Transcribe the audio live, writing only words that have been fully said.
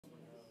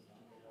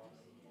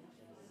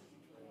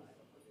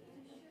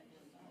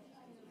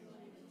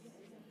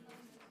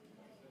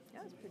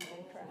was pretty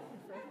good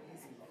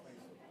practice.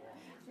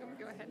 Let me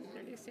go ahead and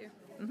introduce you.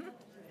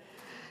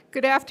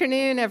 Good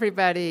afternoon,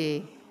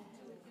 everybody.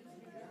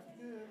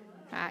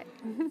 Hi.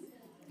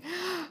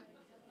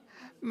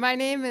 My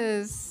name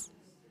is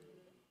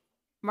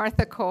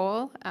Martha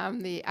Cole.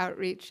 I'm the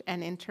Outreach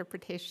and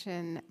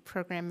Interpretation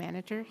Program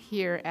Manager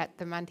here at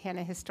the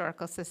Montana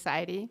Historical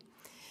Society.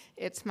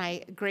 It's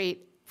my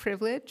great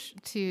privilege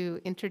to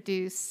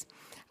introduce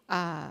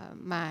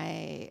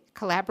my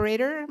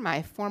collaborator,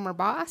 my former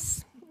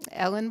boss,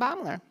 Ellen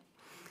Baumler.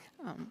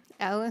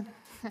 Ellen,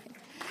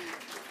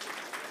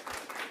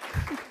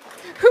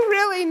 who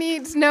really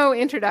needs no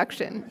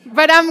introduction,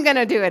 but I'm going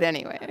to do it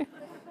anyway.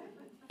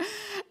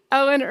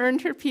 Ellen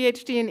earned her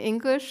Ph.D. in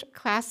English,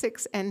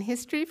 Classics, and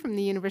History from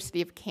the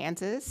University of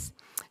Kansas.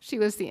 She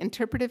was the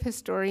interpretive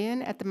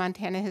historian at the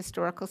Montana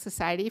Historical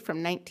Society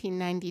from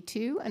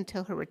 1992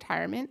 until her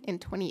retirement in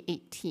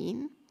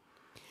 2018.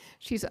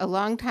 She's a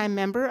longtime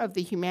member of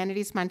the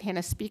Humanities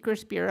Montana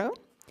Speakers Bureau,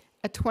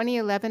 a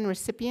 2011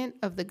 recipient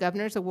of the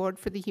Governor's Award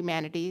for the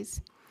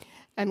Humanities,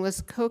 and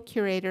was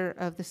co-curator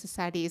of the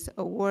Society's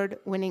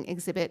award-winning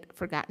exhibit,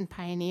 Forgotten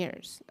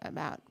Pioneers,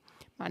 about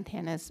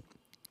Montana's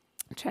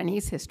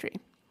Chinese history.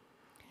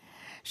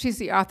 She's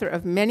the author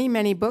of many,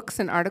 many books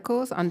and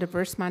articles on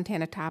diverse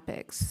Montana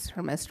topics.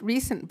 Her most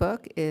recent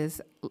book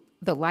is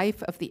The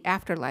Life of the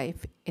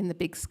Afterlife in the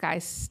Big Sky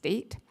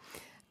State,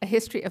 A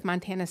History of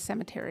Montana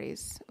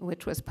Cemeteries,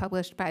 which was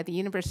published by the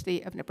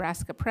University of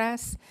Nebraska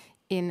Press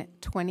in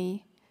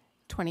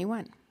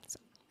 2021. So,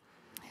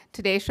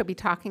 today she'll be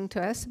talking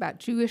to us about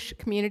Jewish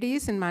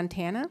communities in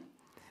Montana.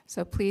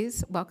 So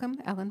please welcome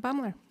Ellen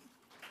Baumler.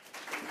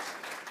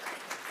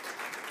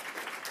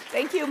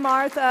 Thank you,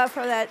 Martha,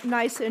 for that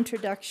nice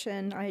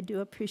introduction. I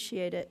do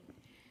appreciate it.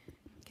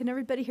 Can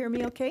everybody hear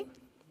me okay?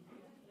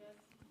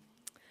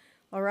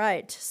 All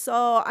right.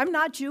 So I'm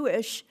not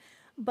Jewish,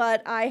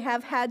 but I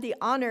have had the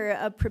honor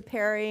of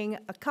preparing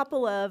a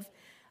couple of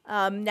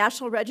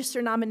National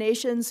Register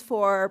nominations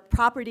for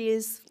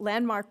properties,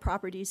 landmark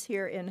properties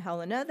here in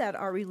Helena that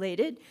are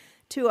related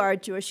to our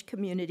Jewish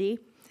community.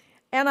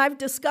 And I've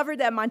discovered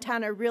that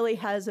Montana really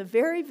has a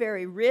very,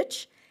 very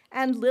rich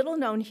and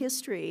little-known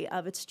history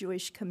of its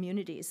Jewish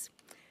communities.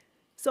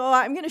 So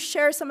I'm going to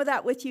share some of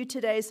that with you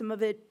today. Some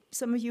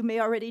of you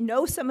may already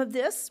know some of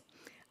this.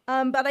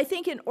 But I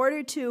think in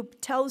order to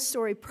tell the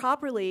story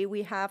properly,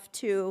 we have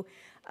to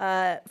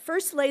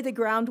first lay the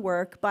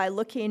groundwork by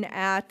looking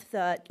at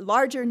the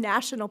larger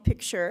national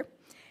picture,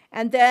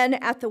 and then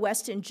at the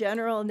West in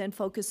general, and then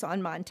focus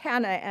on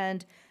Montana,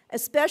 and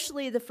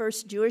especially the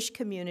first Jewish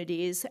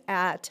communities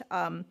at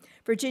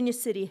Virginia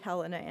City,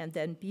 Helena, and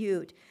then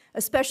Butte,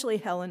 especially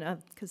Helena,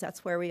 because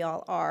that's where we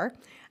all are.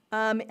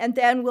 And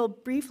then we'll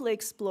briefly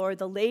explore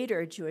the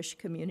later Jewish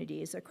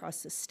communities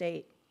across the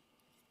state.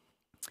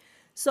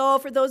 So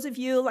for those of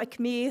you like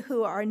me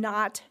who are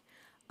not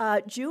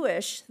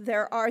Jewish,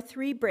 there are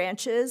three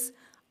branches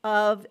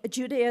of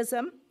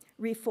Judaism: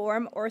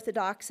 Reform,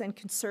 Orthodox, and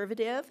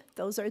Conservative.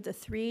 Those are the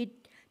three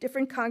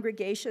different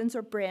congregations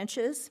or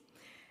branches.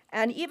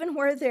 And even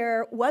where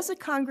there was a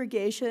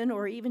congregation,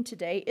 or even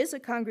today is a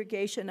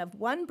congregation of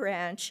one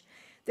branch,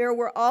 there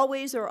were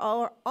always or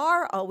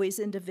are always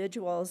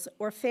individuals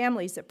or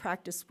families that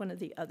practice one of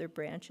the other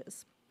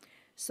branches.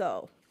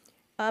 So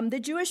the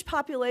Jewish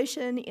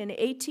population in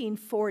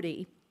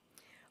 1840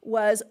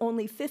 was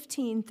only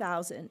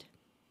 15,000.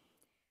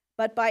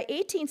 But by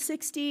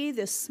 1860,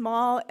 this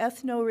small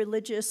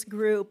ethno-religious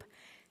group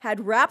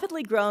had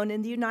rapidly grown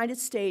in the United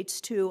States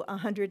to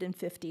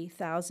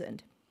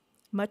 150,000.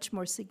 Much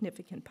more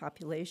significant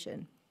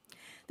population.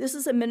 This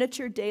is a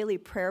miniature daily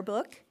prayer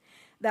book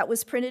that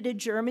was printed in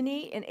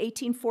Germany in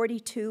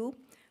 1842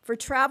 for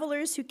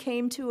travelers who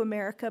came to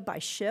America by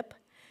ship.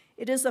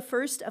 It is the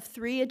first of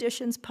three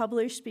editions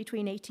published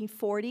between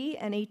 1840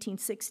 and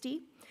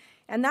 1860,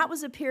 and that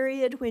was a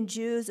period when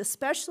Jews,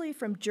 especially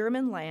from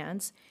German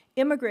lands,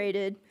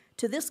 immigrated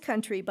to this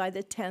country by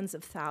the tens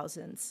of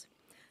thousands.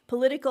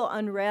 Political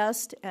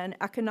unrest and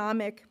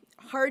economic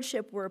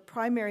hardship were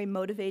primary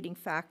motivating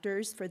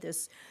factors for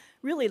this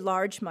really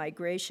large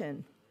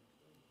migration.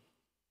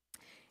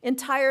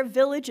 Entire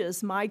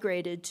villages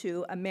migrated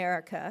to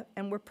America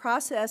and were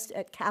processed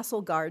at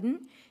Castle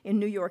Garden in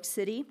New York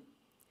City.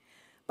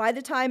 By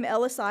the time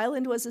Ellis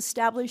Island was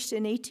established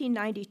in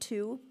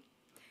 1892,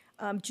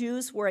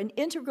 Jews were an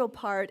integral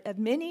part of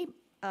many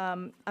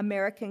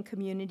American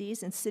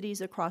communities and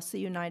cities across the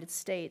United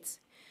States.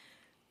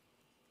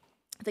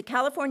 The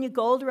California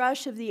gold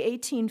rush of the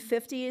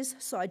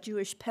 1850s saw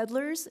Jewish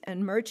peddlers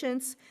and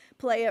merchants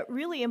play a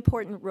really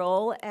important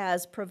role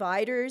as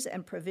providers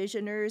and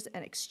provisioners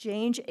and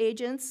exchange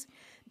agents,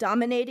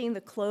 dominating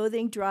the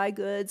clothing, dry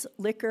goods,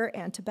 liquor,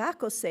 and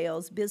tobacco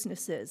sales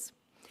businesses.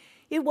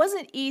 It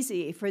wasn't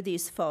easy for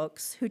these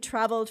folks who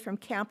traveled from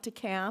camp to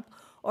camp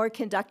or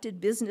conducted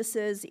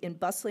businesses in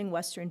bustling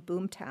western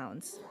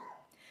boomtowns.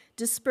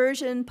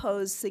 Dispersion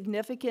posed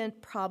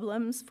significant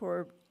problems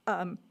for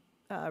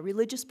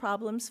religious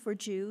problems for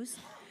Jews.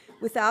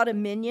 Without a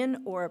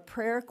minyan or a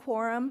prayer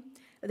quorum,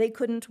 they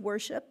couldn't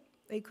worship.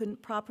 They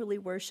couldn't properly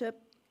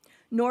worship.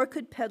 nor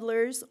could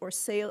peddlers or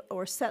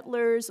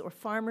settlers or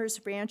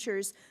farmers,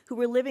 ranchers who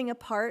were living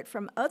apart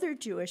from other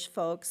Jewish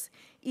folks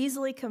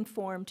easily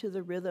conform to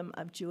the rhythm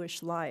of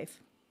Jewish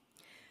life.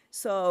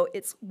 So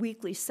its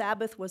weekly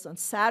Sabbath was on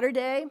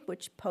Saturday,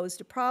 which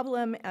posed a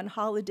problem, and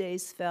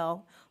holidays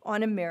fell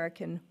on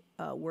American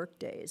work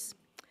days.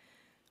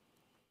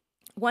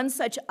 One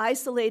such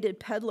isolated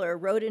peddler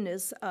wrote in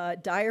his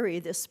diary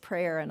this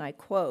prayer, and I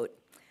quote,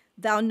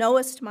 "Thou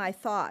knowest my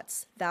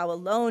thoughts, thou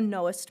alone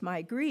knowest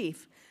my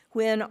grief,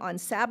 when on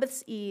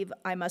Sabbath's eve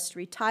I must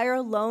retire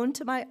alone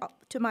to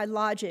my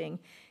lodging,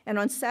 and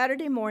on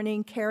Saturday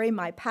morning carry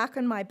my pack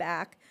on my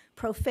back,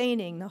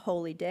 profaning the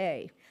holy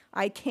day.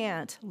 I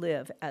can't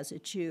live as a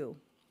Jew."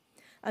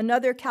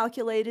 Another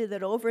calculated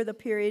that over the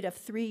period of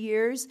 3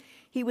 years,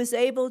 he was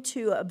able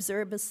to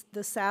observe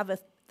the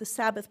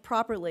Sabbath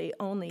properly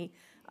only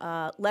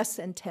less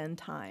than 10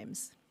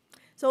 times.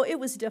 So it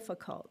was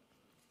difficult.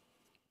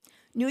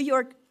 New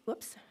York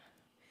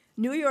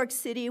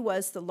City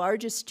was the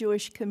largest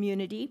Jewish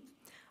community,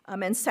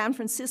 and San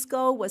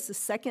Francisco was the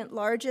second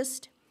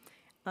largest,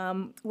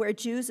 where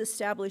Jews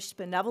established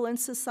benevolent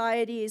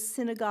societies,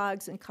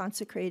 synagogues, and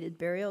consecrated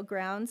burial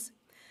grounds.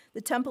 The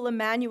Temple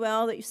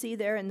Emanu-El that you see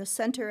there in the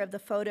center of the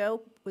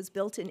photo was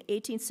built in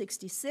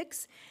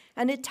 1866,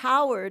 and it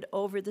towered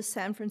over the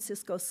San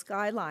Francisco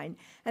skyline.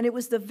 And it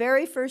was the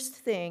very first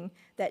thing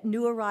that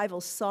new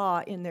arrivals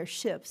saw in their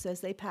ships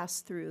as they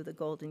passed through the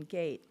Golden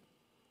Gate.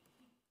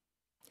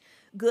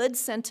 Goods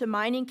sent to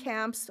mining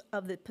camps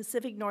of the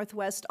Pacific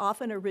Northwest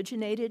often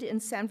originated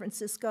in San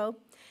Francisco,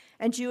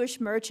 and Jewish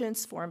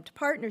merchants formed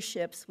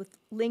partnerships with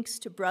links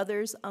to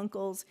brothers,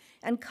 uncles,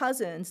 and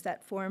cousins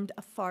that formed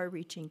a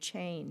far-reaching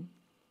chain.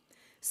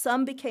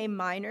 Some became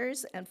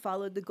miners and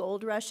followed the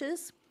gold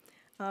rushes.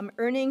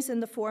 Earnings in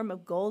the form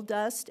of gold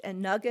dust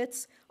and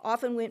nuggets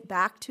often went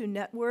back to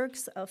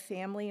networks of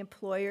family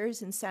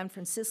employers in San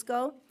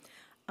Francisco.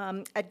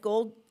 As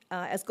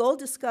gold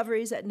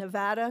discoveries at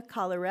Nevada,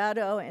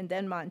 Colorado, and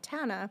then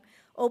Montana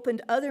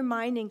opened other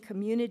mining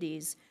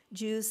communities,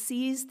 Jews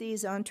seized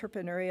these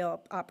entrepreneurial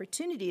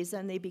opportunities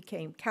and they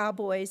became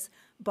cowboys,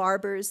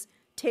 barbers,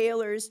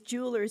 tailors,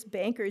 jewelers,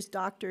 bankers,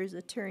 doctors,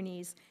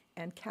 attorneys,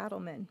 and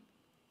cattlemen.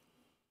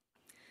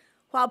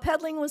 While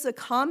peddling was a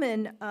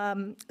common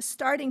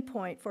starting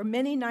point for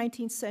many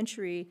 19th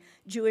century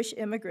Jewish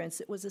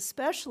immigrants, it was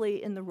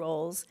especially in the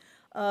roles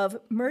of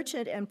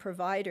merchant and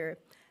provider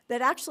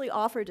that actually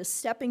offered a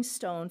stepping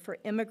stone for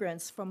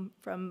immigrants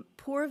from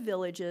poor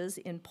villages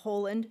in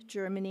Poland,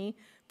 Germany,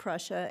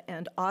 Prussia,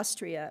 and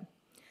Austria.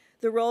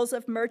 The roles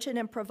of merchant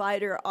and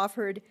provider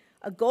offered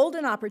a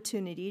golden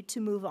opportunity to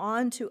move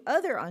on to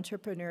other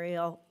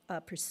entrepreneurial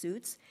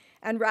pursuits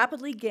and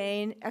rapidly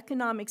gain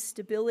economic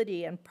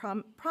stability and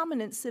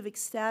prominent civic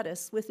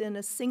status within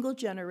a single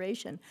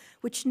generation,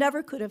 which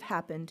never could have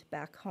happened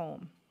back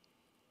home.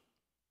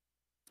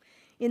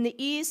 In the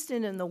East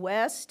and in the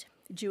West,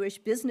 Jewish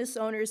business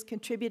owners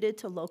contributed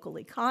to local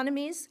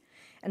economies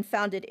and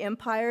founded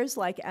empires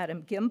like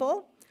Adam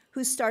Gimbel,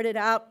 who started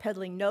out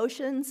peddling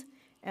notions,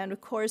 and of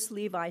course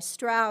Levi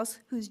Strauss,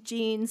 whose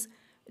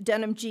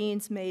denim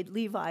jeans made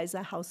Levi's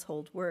a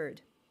household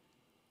word.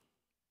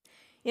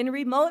 In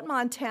remote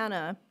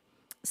Montana,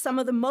 some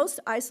of the most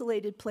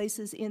isolated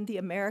places in the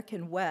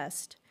American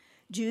West,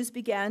 Jews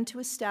began to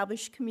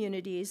establish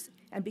communities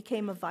and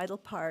became a vital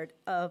part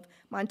of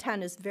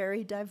Montana's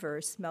very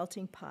diverse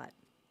melting pot.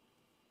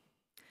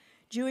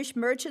 Jewish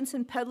merchants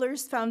and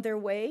peddlers found their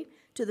way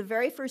to the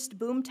very first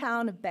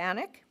boomtown of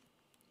Bannock.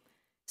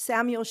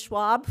 Samuel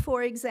Schwab,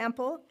 for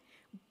example,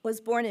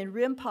 was born in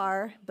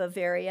Rimpar,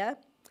 Bavaria,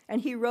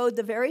 and he rode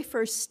the very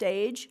first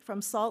stage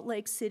from Salt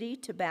Lake City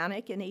to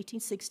Bannock in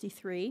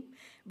 1863,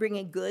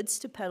 bringing goods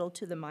to peddle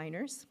to the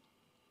miners.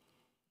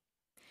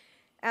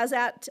 As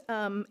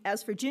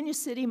Virginia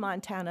City,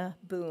 Montana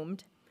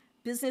boomed,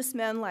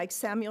 businessmen like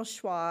Samuel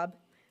Schwab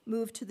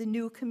moved to the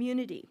new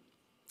community.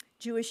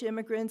 Jewish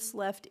immigrants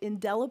left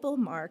indelible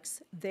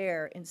marks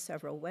there in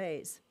several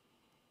ways.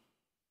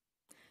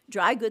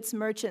 Dry goods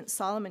merchant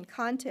Solomon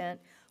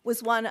Content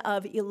was one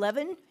of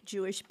 11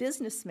 Jewish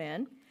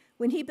businessmen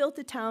when he built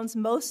the town's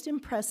most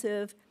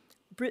impressive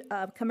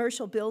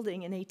commercial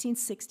building in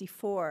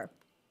 1864.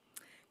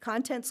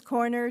 Content's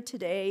Corner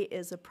today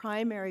is a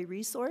primary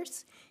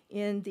resource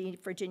in the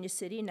Virginia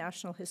City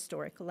National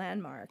Historic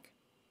Landmark.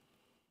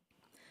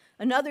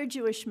 Another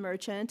Jewish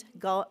merchant,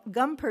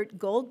 Gumpert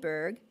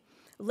Goldberg,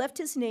 left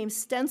his name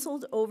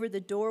stenciled over the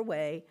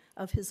doorway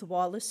of his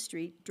Wallace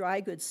Street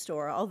dry goods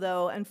store,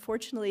 although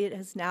unfortunately it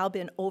has now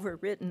been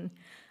overwritten.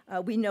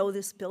 We know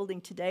this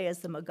building today as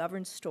the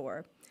McGovern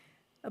store.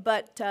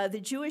 But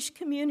the Jewish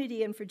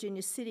community in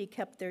Virginia City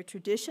kept their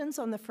traditions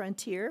on the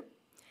frontier,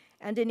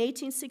 and in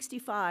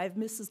 1865,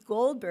 Mrs.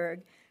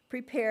 Goldberg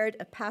prepared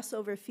a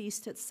Passover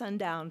feast at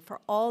sundown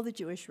for all the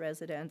Jewish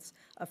residents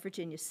of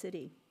Virginia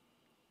City.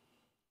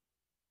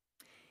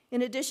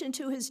 In addition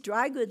to his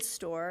dry goods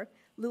store,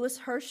 Louis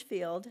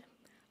Hirschfield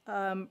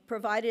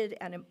provided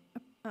an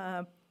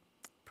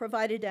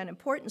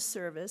important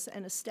service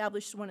and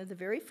established one of the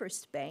very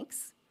first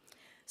banks.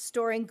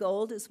 storing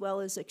gold as well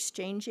as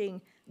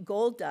exchanging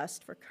gold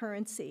dust for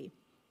currency.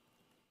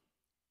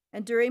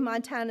 And during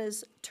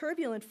Montana's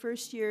turbulent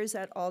first years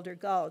at Alder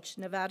Gulch,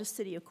 Nevada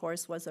City, of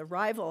course, was a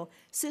rival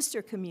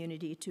sister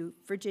community to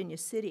Virginia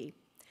City.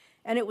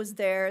 And it was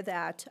there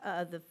that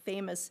the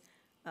famous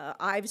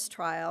Ives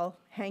trial,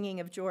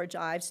 hanging of George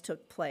Ives,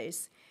 took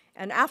place.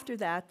 And after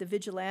that, the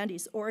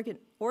vigilantes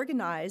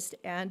organized,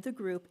 and the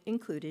group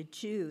included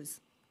Jews.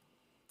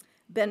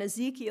 Ben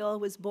Ezekiel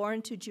was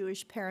born to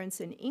Jewish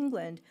parents in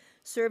England,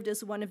 served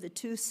as one of the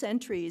 2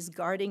 sentries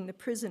guarding the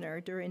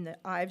prisoner during the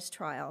Ives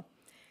trial.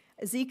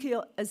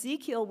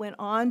 Ezekiel went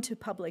on to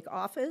public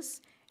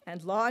office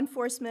and law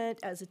enforcement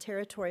as a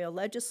territorial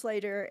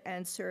legislator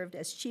and served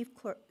as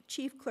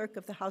chief clerk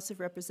of the House of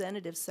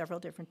Representatives several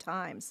different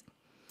times.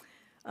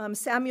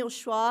 Samuel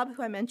Schwab,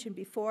 who I mentioned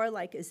before,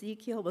 like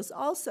Ezekiel, was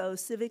also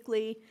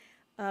civically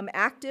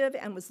active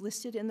and was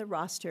listed in the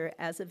roster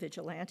as a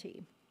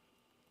vigilante.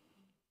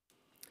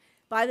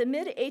 By the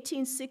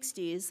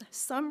mid-1860s,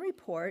 some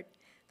report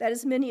that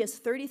as many as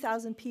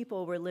 30,000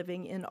 people were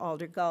living in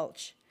Alder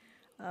Gulch.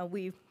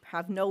 We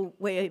have no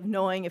way of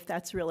knowing if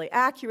that's really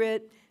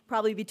accurate,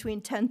 probably between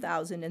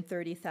 10,000 and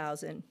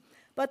 30,000.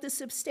 But the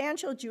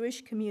substantial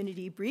Jewish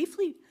community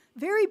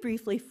very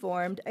briefly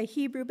formed a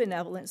Hebrew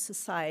Benevolent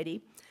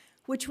Society,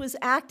 which was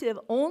active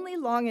only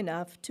long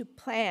enough to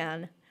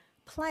plan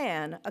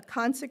a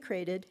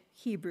consecrated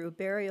Hebrew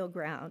burial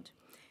ground.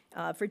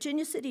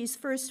 Virginia City's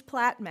first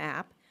plat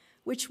map,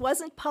 which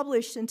wasn't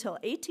published until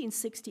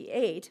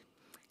 1868,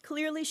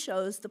 clearly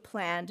shows the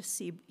planned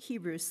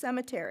Hebrew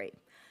cemetery.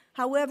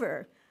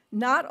 However,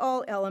 not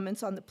all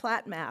elements on the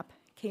plat map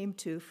came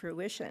to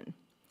fruition.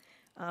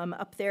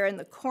 Up there in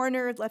the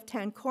corner,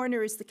 left-hand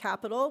corner, is the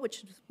Capitol,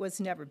 which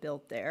was never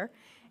built there.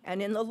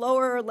 And in the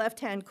lower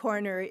left-hand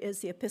corner is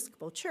the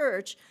Episcopal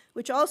Church,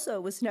 which also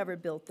was never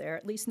built there,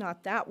 at least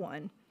not that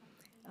one.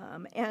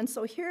 And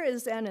so here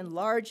is an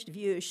enlarged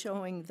view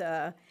showing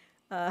the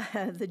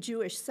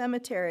Jewish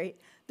cemetery.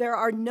 There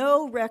are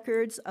no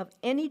records of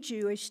any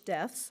Jewish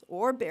deaths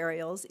or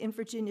burials in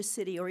Virginia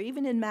City or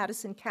even in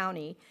Madison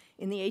County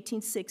in the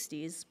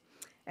 1860s,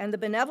 and the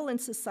Benevolent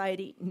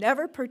Society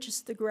never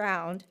purchased the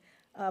ground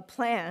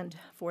planned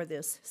for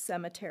this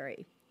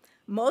cemetery.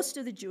 Most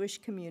of the Jewish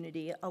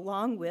community,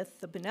 along with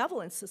the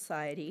Benevolent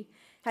Society,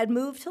 had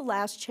moved to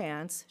Last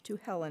Chance to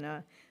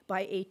Helena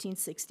by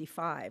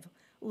 1865,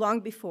 long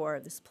before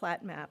this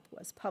plat map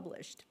was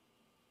published.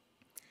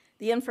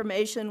 The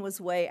information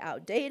was way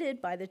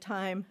outdated by the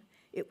time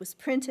it was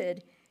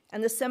printed,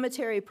 and the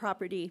cemetery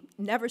property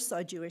never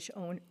saw Jewish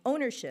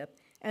ownership,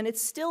 and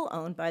it's still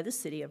owned by the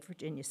city of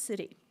Virginia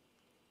City.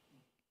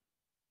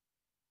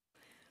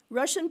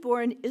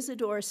 Russian-born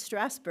Isidore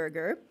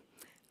Strasburger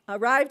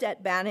arrived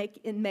at Bannock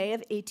in May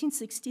of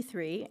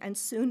 1863 and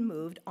soon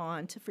moved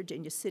on to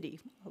Virginia City,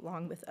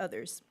 along with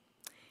others.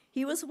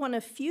 He was one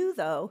of few,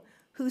 though,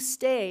 who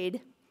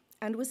stayed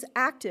and was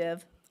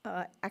active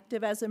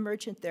as a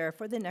merchant there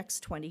for the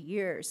next 20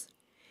 years.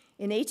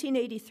 In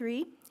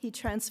 1883, he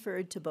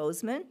transferred to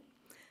Bozeman,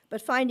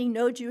 but finding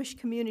no Jewish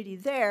community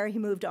there, he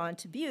moved on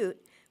to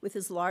Butte with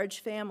his large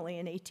family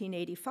in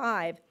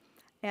 1885,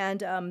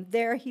 and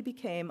there he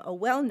became a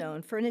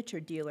well-known furniture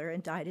dealer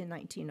and died in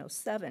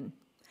 1907.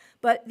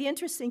 But the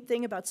interesting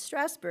thing about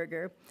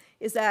Strasburger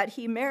is that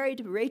he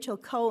married Rachel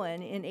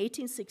Cohen in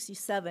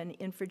 1867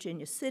 in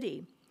Virginia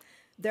City.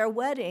 Their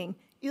wedding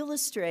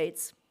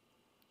illustrates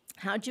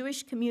how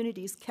Jewish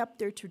communities kept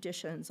their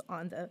traditions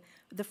on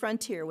the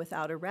frontier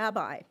without a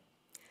rabbi.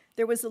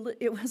 It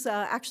was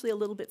actually a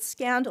little bit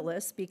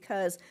scandalous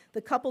because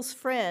the couple's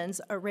friends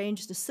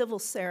arranged a civil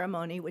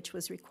ceremony which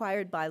was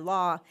required by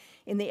law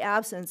in the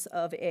absence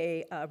of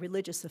a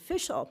religious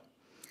official.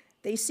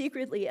 They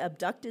secretly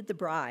abducted the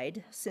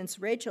bride since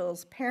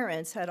Rachel's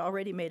parents had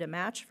already made a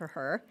match for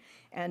her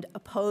and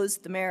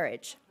opposed the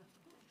marriage.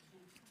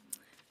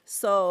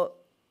 So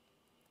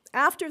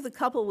after the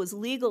couple was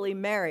legally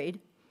married,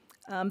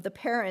 the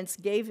parents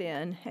gave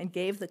in and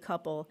gave the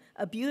couple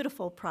a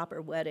beautiful,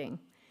 proper wedding.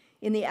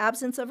 In the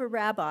absence of a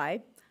rabbi,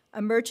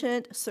 a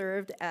merchant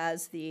served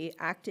as the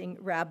acting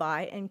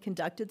rabbi and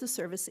conducted the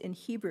service in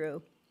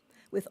Hebrew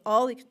with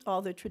all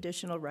the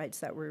traditional rites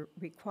that were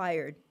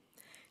required.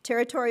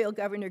 Territorial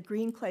Governor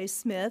Green Clay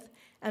Smith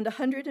and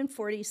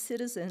 140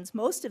 citizens,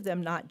 most of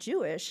them not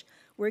Jewish,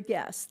 were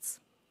guests.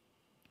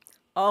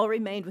 All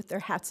remained with their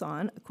hats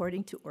on,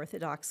 according to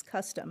Orthodox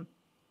custom.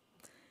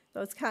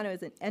 So it's kind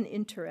of an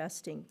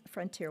interesting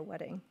frontier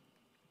wedding.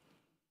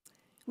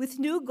 With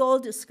new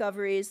gold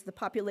discoveries, the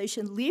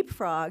population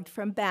leapfrogged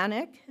from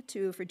Bannock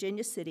to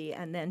Virginia City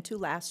and then to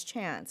Last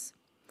Chance.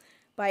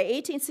 By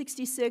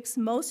 1866,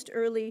 most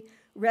early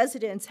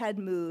residents had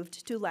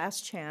moved to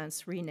Last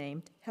Chance,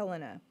 renamed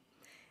Helena.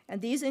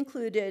 And these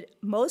included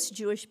most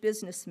Jewish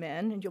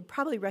businessmen, and you'll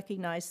probably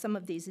recognize some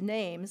of these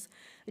names: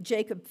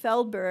 Jacob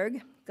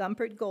Feldberg,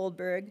 Gumpert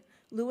Goldberg,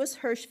 Louis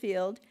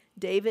Hirschfield,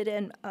 David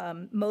and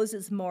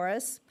Moses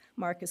Morris,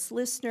 Marcus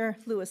Listner,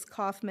 Louis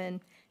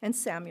Kaufman, and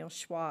Samuel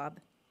Schwab.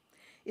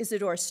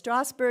 Isidore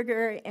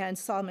Strasburger and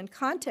Solomon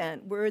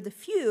Contant were the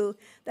few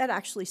that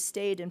actually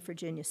stayed in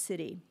Virginia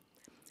City.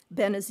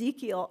 Ben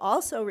Ezekiel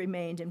also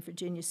remained in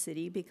Virginia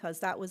City because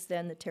that was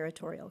then the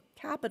territorial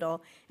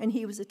capital, and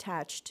he was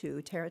attached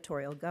to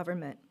territorial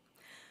government.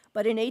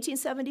 But in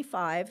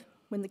 1875,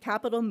 when the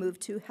capital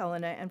moved to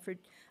Helena,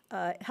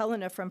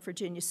 Helena from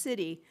Virginia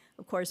City,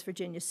 of course,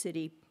 Virginia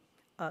City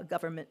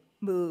government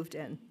moved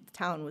and the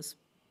town was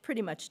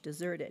pretty much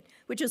deserted,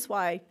 which is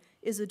why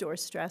Isidore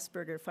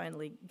Strasburger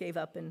finally gave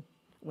up and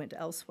went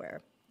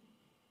elsewhere.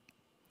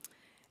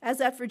 As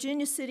at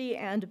Virginia City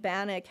and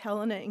Bannock,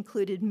 Helena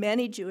included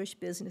many Jewish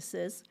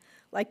businesses,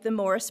 like the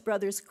Morris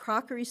Brothers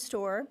Crockery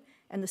Store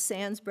and the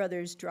Sands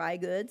Brothers Dry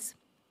Goods.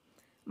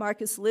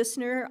 Marcus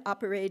Lissner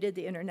operated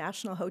the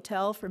International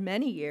Hotel for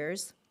many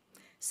years.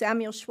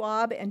 Samuel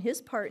Schwab and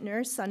his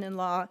partner,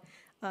 son-in-law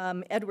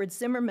Edward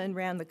Zimmerman,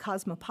 ran the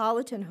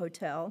Cosmopolitan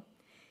Hotel.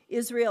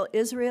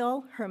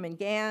 Israel, Herman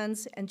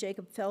Gans, and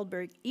Jacob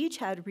Feldberg each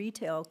had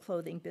retail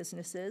clothing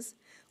businesses.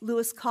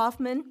 Louis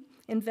Kaufman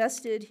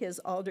invested his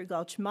Alder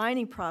Gulch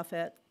mining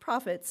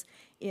profits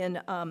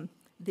in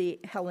the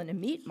Helena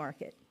meat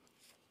market.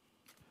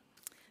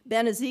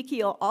 Ben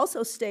Ezekiel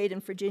also stayed in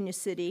Virginia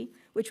City,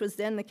 which was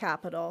then the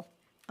capital,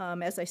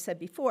 as I said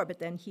before, but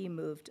then he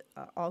moved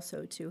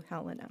also to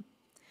Helena.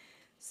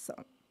 So,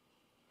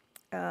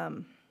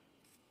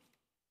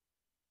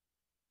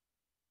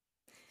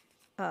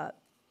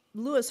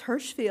 Louis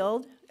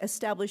Hirschfield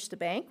established a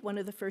bank, one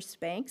of the first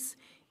banks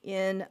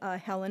in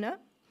Helena,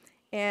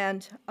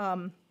 and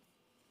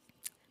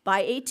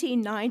by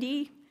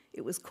 1890,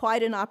 it was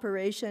quite an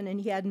operation,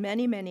 and he had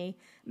many, many,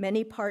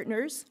 many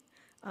partners,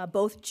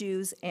 both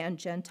Jews and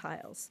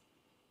Gentiles.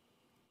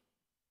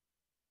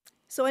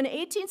 So in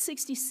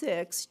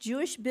 1866,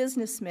 Jewish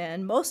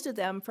businessmen, most of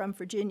them from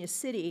Virginia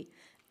City,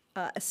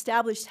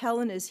 established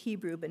Helena's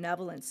Hebrew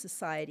Benevolent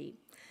Society.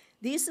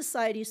 These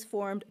societies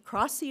formed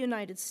across the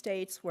United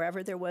States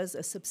wherever there was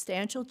a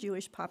substantial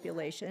Jewish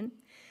population.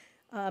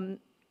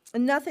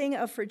 Nothing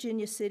of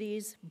Virginia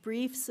City's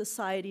brief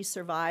society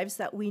survives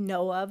that we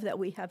know of, that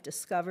we have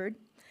discovered,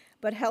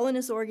 but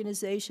Helena's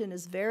organization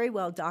is very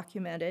well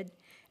documented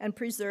and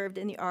preserved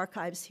in the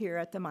archives here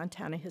at the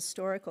Montana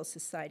Historical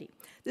Society.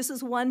 This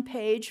is one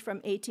page from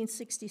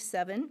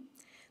 1867.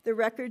 The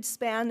records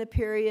span the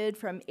period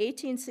from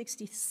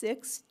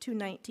 1866 to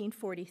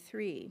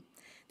 1943.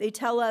 They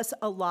tell us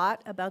a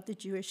lot about the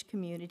Jewish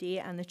community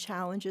and the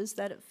challenges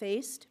that it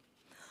faced.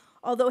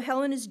 Although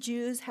Helena's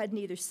Jews had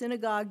neither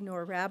synagogue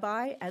nor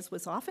rabbi, as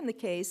was often the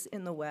case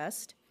in the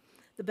West,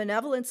 the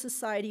Benevolent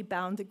Society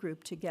bound the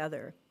group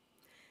together.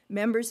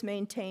 Members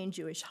maintained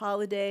Jewish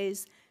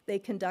holidays, they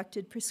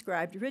conducted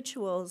prescribed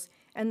rituals,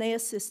 and they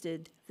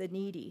assisted the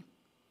needy.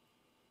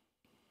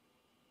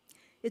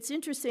 It's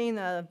interesting,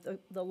 the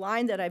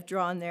line that I've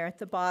drawn there at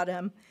the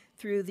bottom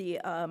through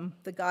the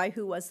guy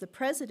who was the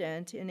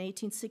president in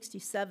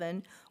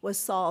 1867 was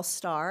Saul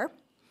Starr.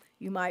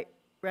 You might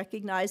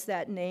recognize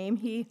that name.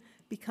 He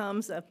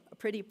becomes a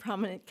pretty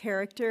prominent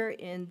character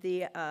in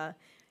the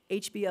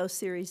HBO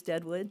series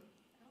Deadwood.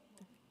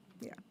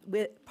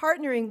 Yeah,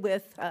 partnering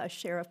with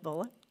Sheriff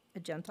Bullock, a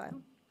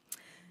Gentile.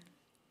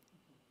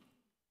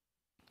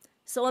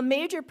 So a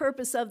major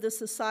purpose of the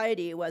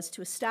society was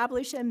to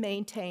establish and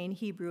maintain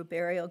Hebrew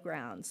burial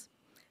grounds.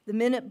 The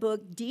Minute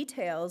Book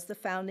details the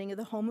founding of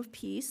the Home of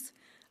Peace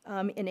in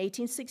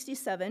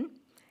 1867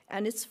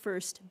 and its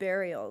first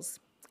burials.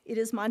 It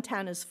is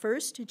Montana's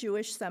first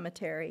Jewish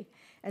cemetery,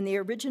 and the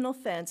original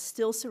fence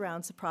still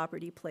surrounds the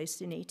property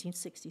placed in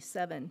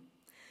 1867.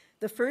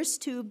 The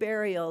first two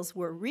burials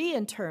were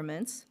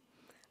reinterments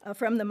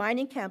from the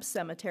mining camp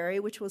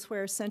cemetery, which was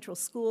where Central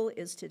School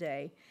is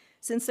today,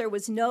 since there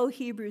was no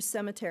Hebrew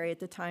cemetery at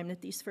the time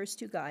that these first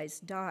two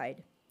guys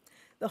died.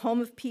 The Home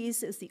of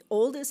Peace is the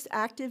oldest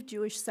active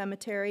Jewish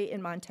cemetery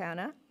in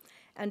Montana,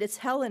 and it's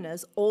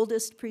Helena's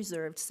oldest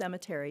preserved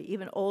cemetery,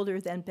 even older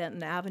than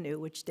Benton Avenue,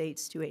 which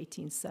dates to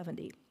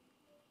 1870.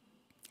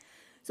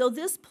 So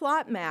this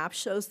plot map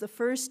shows the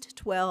first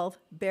 12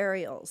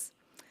 burials.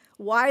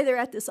 Why they're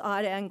at this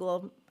odd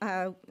angle,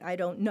 I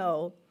don't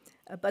know,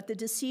 but the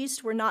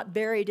deceased were not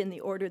buried in the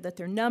order that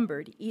they're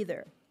numbered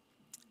either.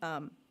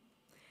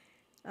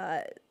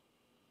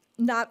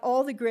 Not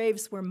all the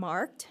graves were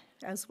marked,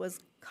 as was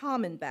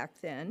common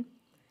back then,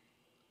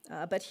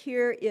 but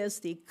here is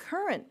the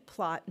current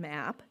plot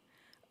map,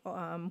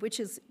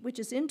 which is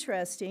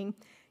interesting.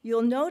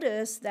 You'll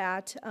notice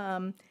that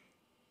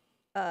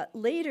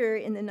later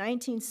in the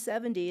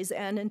 1970s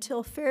and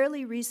until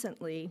fairly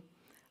recently,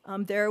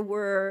 there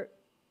were,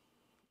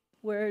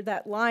 where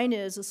that line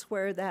is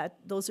where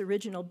those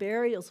original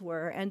burials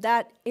were, and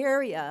that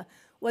area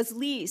was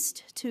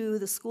leased to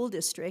the school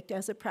district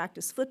as a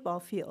practice football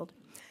field.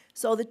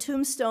 So the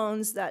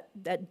tombstones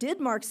that did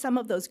mark some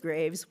of those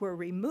graves were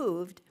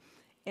removed,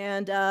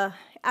 and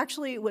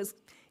actually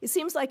it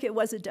seems like it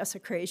was a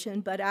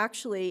desecration, but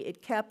actually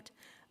it kept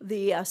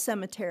the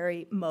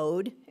cemetery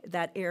mowed,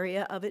 that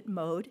area of it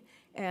mowed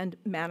and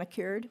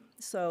manicured,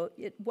 so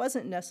it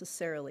wasn't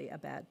necessarily a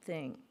bad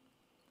thing.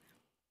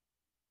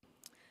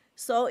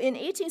 So in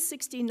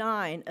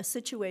 1869, a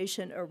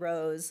situation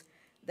arose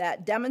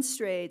that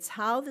demonstrates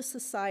how the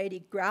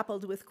society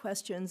grappled with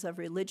questions of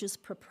religious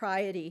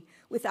propriety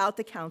without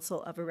the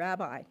counsel of a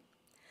rabbi.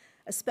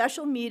 A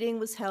special meeting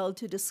was held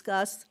to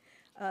discuss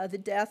the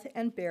death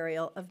and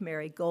burial of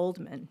Mary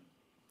Goldman.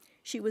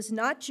 She was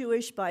not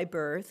Jewish by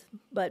birth,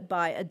 but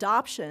by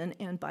adoption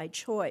and by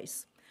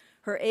choice.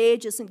 Her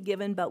age isn't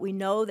given, but we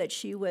know that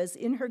she was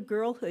in her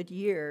girlhood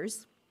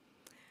years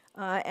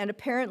and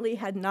apparently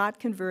had not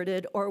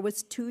converted or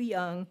was too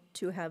young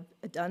to have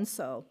done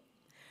so.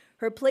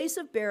 Her place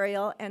of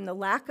burial and the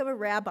lack of a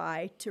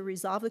rabbi to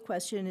resolve the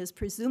question is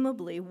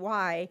presumably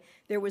why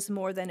there was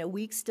more than a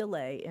week's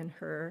delay in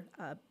her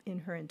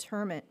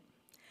interment.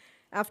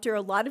 After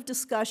a lot of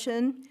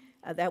discussion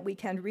that we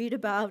can read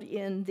about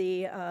in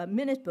the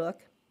minute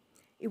book,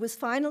 it was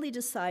finally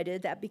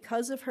decided that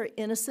because of her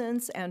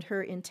innocence and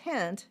her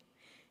intent,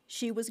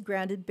 she was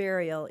granted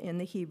burial in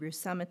the Hebrew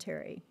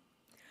cemetery.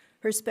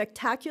 Her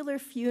spectacular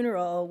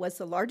funeral was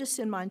the largest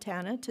in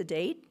Montana to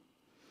date.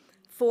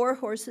 4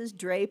 horses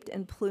draped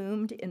and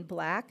plumed in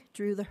black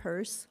drew the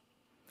hearse.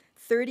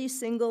 30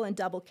 single and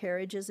double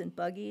carriages and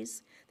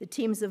buggies, the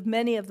teams of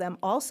many of them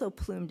also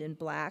plumed in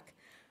black,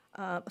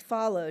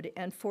 followed,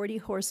 and 40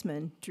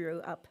 horsemen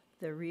drew up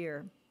the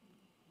rear.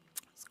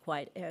 It's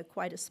quite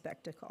a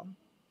spectacle.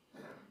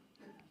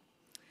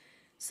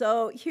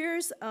 So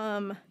here's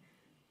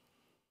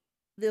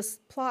this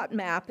plot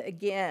map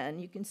again.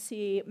 You can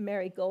see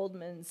Mary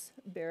Goldman's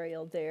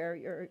burial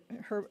there,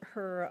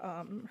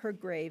 her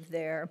grave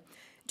there.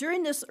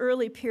 During this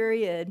early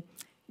period,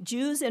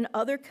 Jews in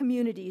other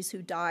communities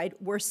who died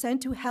were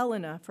sent to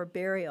Helena for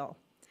burial.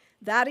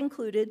 That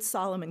included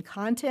Solomon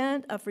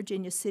Content of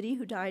Virginia City,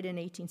 who died in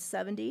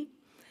 1870,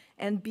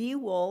 and B.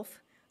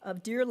 Wolfe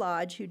of Deer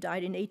Lodge, who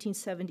died in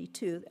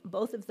 1872.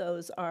 Both of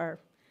those are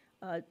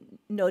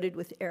noted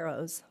with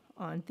arrows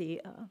on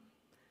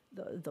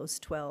those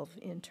 12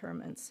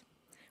 interments,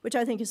 which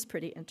I think is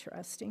pretty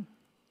interesting.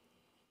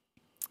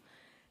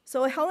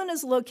 So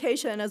Helena's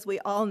location, as we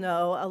all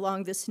know,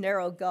 along this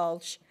narrow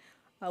gulch,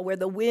 where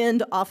the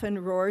wind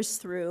often roars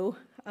through,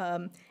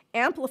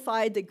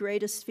 amplified the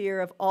greatest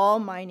fear of all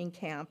mining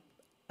camps,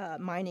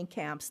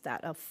 that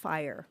of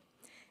fire.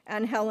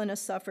 And Helena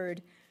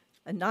suffered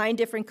 9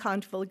 different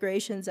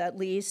conflagrations at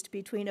least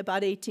between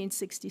about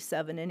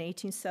 1867 and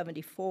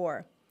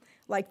 1874,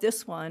 like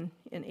this one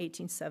in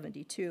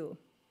 1872.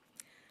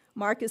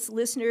 Marcus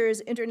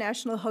Listener's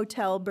International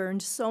Hotel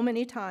burned so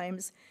many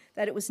times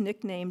that it was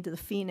nicknamed the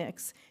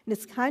Phoenix. And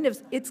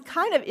it's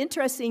kind of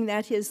interesting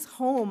that his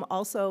home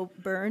also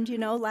burned,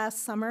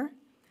 last summer.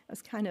 It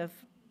was kind of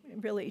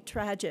really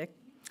tragic,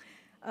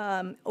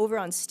 over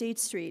on State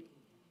Street.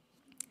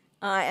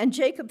 And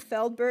Jacob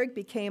Feldberg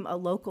became a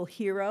local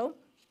hero.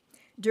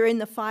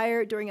 During a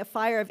fire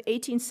of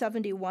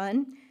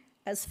 1871,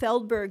 as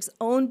Feldberg's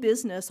own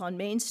business on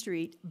Main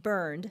Street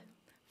burned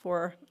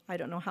for I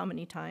don't know how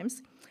many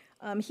times,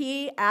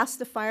 he asked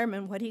the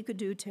fireman what he could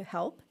do to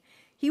help.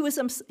 He was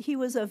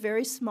a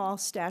very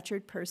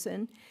small-statured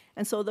person,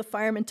 and so the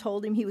fireman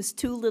told him he was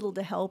too little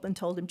to help and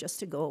told him just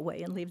to go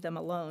away and leave them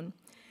alone.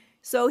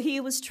 So he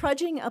was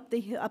trudging up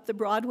the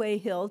Broadway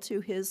hill to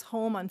his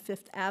home on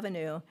Fifth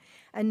Avenue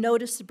and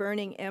noticed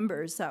burning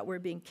embers that were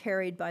being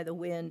carried by the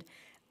wind,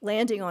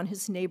 landing on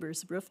his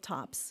neighbors'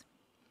 rooftops.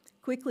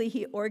 Quickly,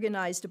 he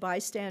organized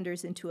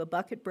bystanders into a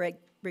bucket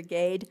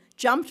brigade,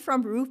 jumped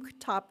from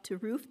rooftop to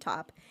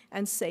rooftop,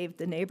 and saved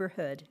the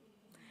neighborhood.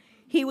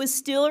 He was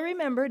still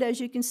remembered,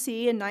 as you can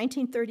see, in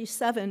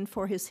 1937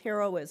 for his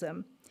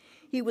heroism.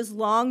 He was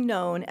long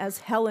known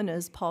as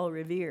Helena's Paul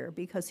Revere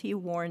because he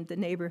warned the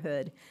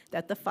neighborhood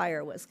that the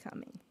fire was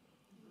coming.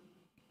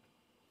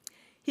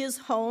 His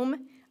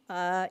home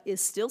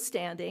is still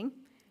standing.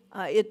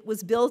 It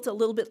was built a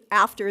little bit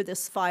after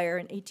this fire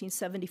in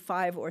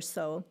 1875 or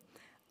so,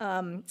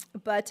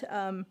 but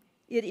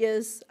it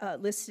is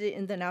listed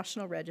in the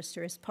National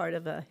Register as part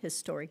of a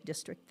historic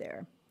district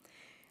there.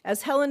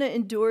 As Helena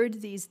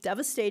endured these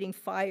devastating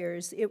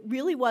fires, it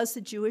really was the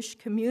Jewish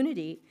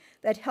community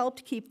that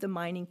helped keep the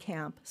mining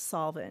camp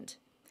solvent.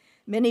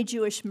 Many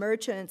Jewish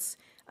merchants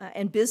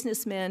and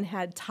businessmen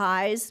had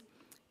ties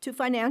to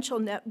financial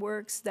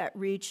networks that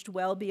reached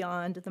well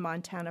beyond the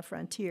Montana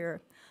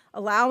frontier,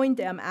 allowing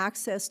them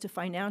access to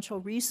financial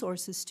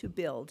resources to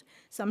build,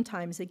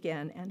 sometimes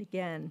again and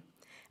again.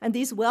 And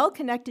these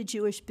well-connected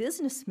Jewish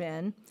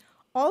businessmen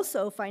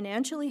also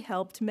financially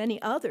helped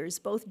many others,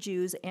 both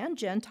Jews and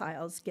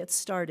Gentiles, get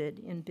started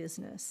in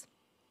business.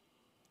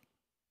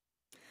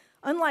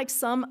 Unlike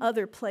some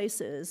other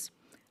places,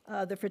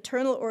 the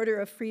Fraternal Order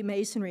of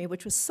Freemasonry,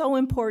 which was so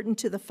important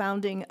to the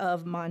founding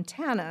of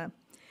Montana,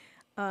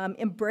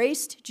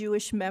 embraced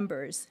Jewish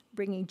members,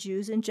 bringing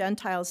Jews and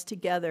Gentiles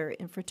together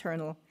in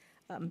fraternal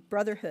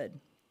brotherhood.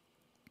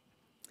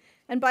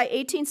 And by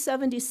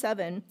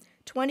 1877,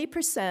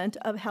 20%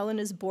 of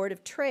Helena's Board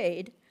of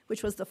Trade,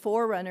 which was the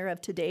forerunner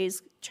of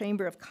today's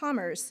Chamber of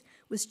Commerce,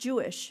 was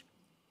Jewish.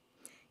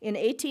 In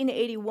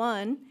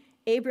 1881,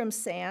 Abram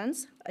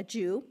Sands, a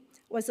Jew,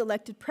 was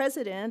elected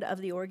president of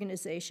the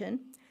organization.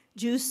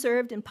 Jews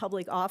served in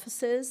public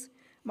offices.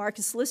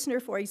 Marcus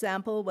Lissner, for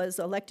example, was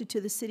elected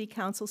to the city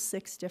council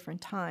 6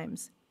 different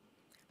times.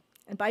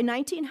 And by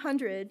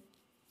 1900,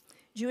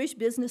 Jewish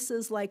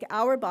businesses like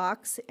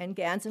Auerbach's and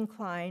Ganz &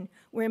 Klein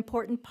were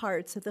important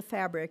parts of the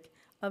fabric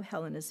of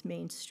Helena's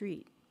main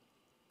street.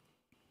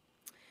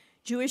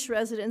 Jewish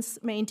residents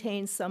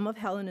maintained some of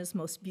Helena's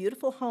most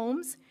beautiful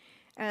homes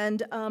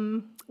and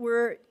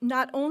were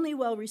not only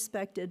well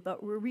respected,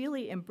 but were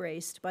really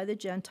embraced by the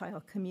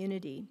Gentile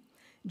community.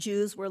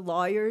 Jews were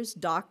lawyers,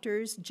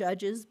 doctors,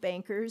 judges,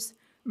 bankers,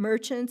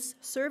 merchants,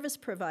 service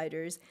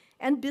providers,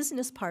 and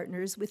business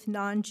partners with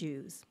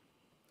non-Jews.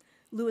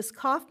 Louis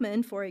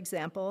Kaufman, for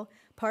example,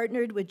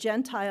 partnered with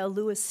Gentile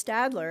Louis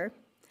Stadler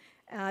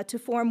to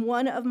form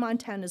one of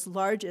Montana's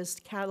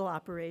largest cattle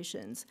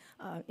operations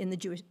in the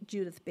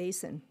Judith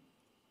Basin.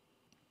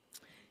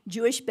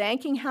 Jewish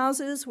banking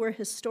houses were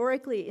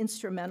historically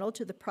instrumental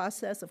to the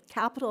process of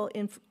capital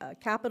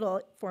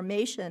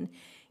formation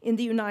in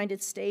the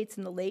United States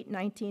in the late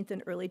 19th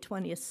and early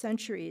 20th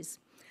centuries.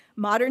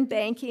 Modern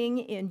banking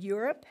in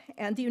Europe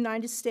and the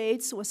United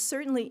States was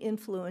certainly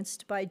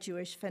influenced by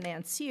Jewish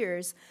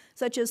financiers,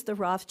 such as the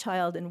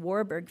Rothschild and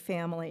Warburg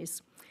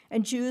families,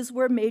 and Jews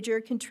were major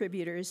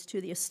contributors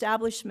to the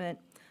establishment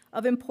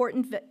of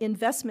important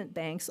investment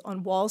banks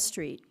on Wall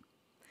Street.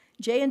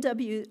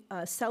 J&W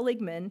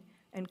Seligman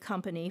and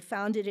Company,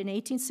 founded in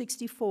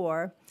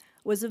 1864,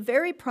 was a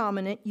very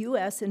prominent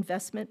U.S.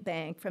 investment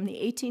bank from the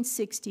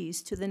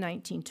 1860s to the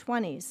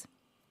 1920s.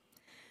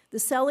 The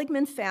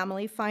Seligman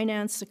family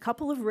financed a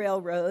couple of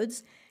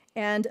railroads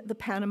and the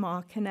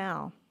Panama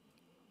Canal.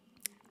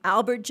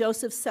 Albert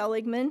Joseph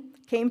Seligman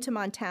came to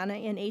Montana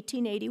in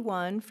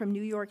 1881 from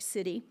New York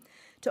City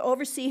to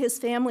oversee his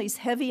family's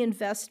heavy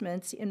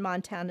investments in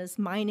Montana's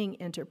mining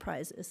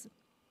enterprises.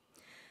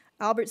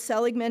 Albert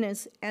Seligman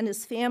and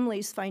his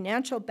family's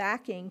financial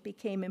backing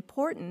became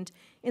important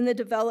in the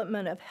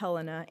development of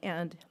Helena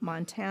and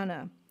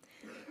Montana.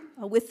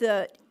 With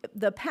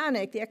the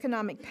panic, the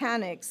economic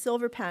panic,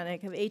 silver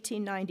panic of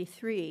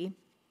 1893,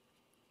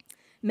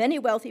 many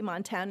wealthy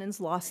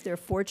Montanans lost their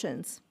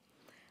fortunes.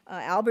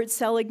 Albert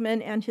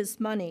Seligman and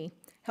his money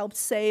helped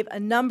save a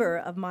number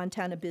of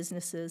Montana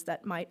businesses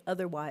that might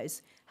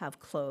otherwise have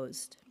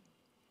closed.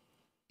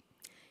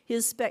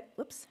 His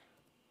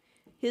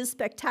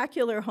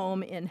spectacular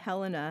home in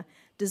Helena,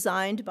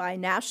 designed by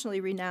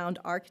nationally renowned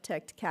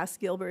architect Cass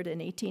Gilbert in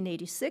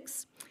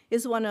 1886,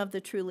 is one of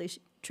the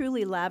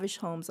truly lavish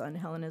homes on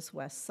Helena's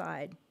west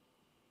side.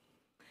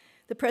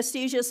 The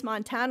prestigious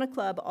Montana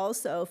Club,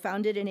 also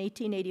founded in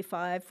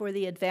 1885 for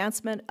the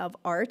advancement of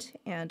art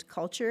and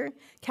culture,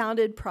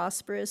 counted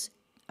prosperous,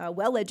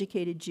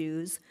 well-educated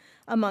Jews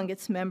among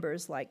its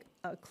members, like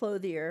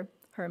clothier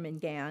Herman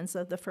Ganz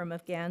of the firm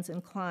of Ganz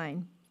 &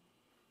 Klein.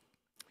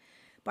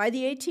 By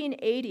the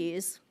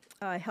 1880s,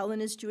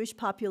 Helena's Jewish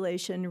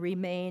population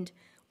remained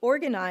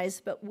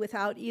organized, but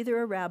without either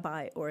a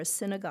rabbi or a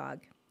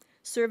synagogue.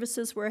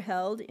 Services were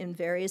held in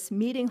various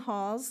meeting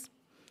halls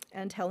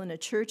and Helena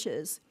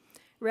churches.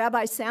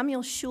 Rabbi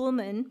Samuel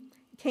Schulman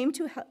came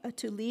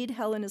to lead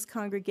Helena's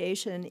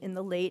congregation in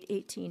the late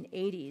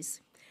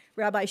 1880s.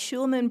 Rabbi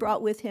Schulman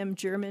brought with him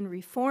German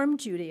Reform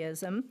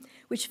Judaism,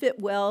 which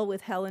fit well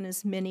with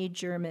Helena's many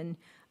German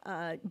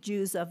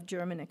Jews of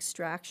German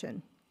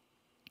extraction.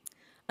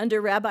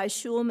 Under Rabbi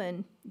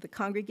Schulman, the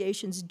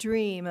congregation's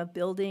dream of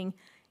building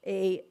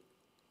the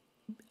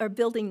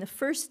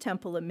first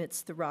temple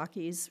amidst the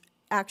Rockies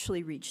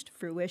actually reached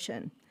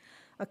fruition.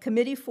 A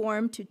committee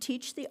formed to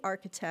teach the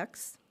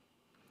architects,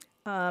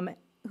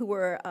 who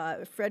were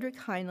Frederick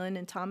Heinlein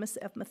and Thomas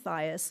F.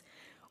 Matthias,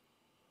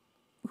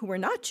 who were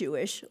not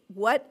Jewish,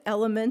 what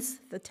elements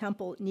the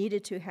temple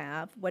needed to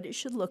have, what it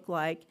should look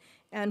like,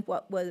 and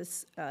what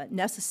was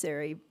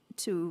necessary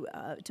to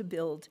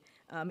build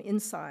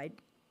inside.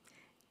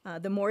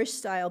 The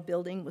Moorish-style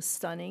building was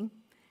stunning.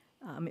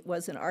 It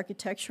was an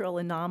architectural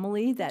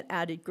anomaly that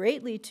added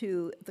greatly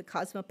to the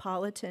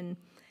cosmopolitan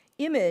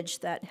image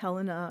that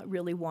Helena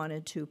really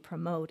wanted to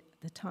promote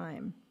at the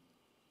time.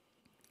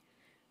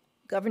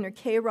 Governor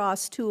K.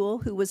 Ross Toole,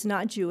 who was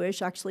not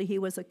Jewish, actually he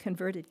was a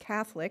converted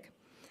Catholic,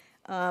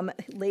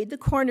 laid the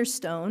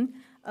cornerstone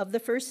of the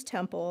first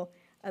temple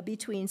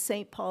between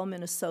St. Paul,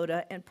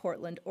 Minnesota, and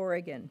Portland,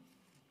 Oregon.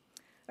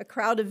 A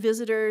crowd of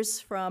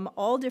visitors from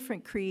all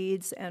different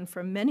creeds and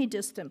from many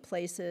distant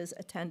places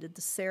attended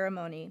the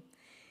ceremony.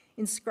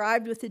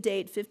 Inscribed with the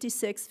date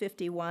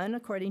 5651,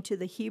 according to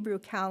the Hebrew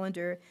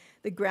calendar,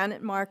 the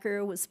granite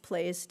marker was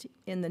placed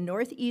in the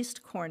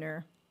northeast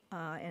corner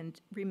and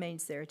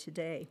remains there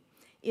today.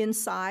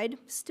 Inside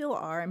still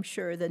are, I'm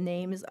sure, the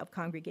names of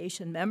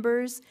congregation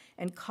members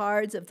and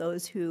cards of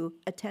those who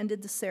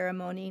attended the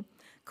ceremony,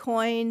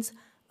 coins,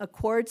 a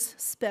quartz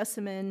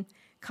specimen,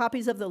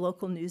 copies of the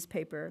local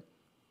newspaper.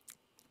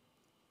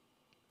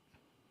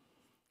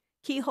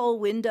 Keyhole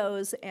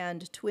windows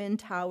and twin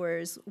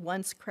towers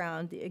once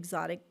crowned the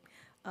exotic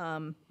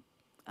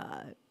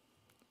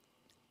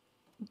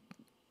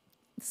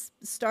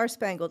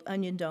star-spangled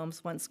onion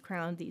domes once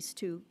crowned these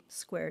two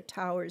square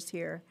towers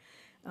here.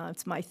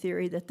 It's my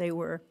theory that they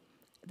were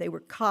they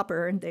were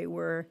copper, and they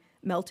were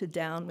melted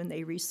down when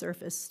they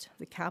resurfaced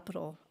the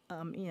Capitol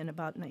in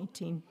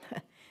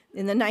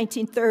the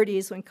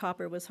 1930s, when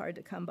copper was hard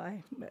to come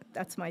by.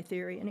 That's my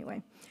theory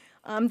anyway.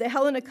 The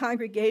Helena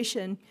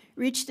congregation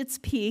reached its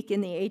peak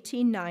in the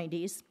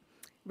 1890s.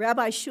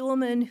 Rabbi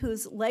Schulman,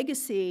 whose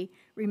legacy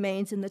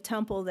remains in the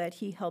temple that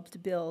he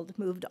helped build,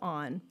 moved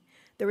on.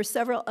 There were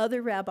several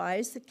other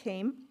rabbis that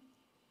came,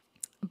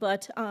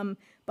 but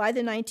by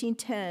the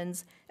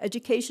 1910s,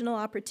 educational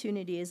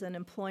opportunities and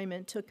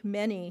employment took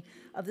many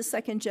of the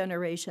second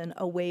generation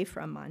away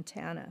from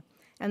Montana,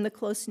 and the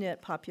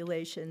close-knit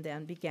population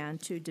then began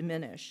to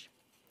diminish.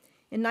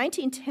 In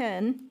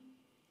 1910,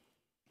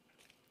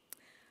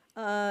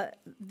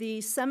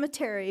 the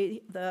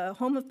cemetery, the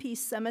Home of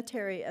Peace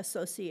Cemetery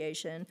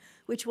Association,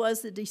 which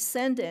was the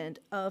descendant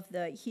of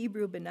the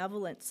Hebrew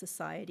Benevolent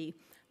Society,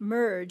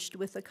 merged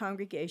with the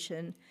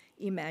congregation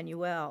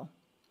Emanu-El.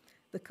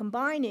 The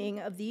combining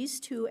of these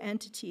two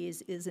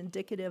entities is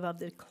indicative of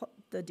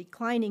the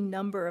declining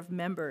number of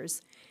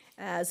members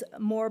as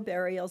more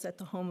burials at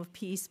the Home of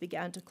Peace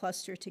began to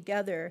cluster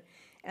together,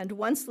 and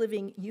once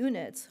living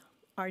units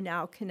are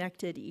now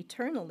connected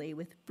eternally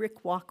with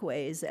brick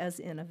walkways as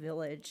in a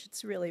village.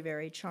 It's really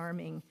very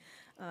charming,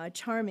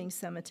 charming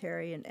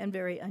cemetery and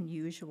very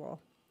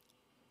unusual.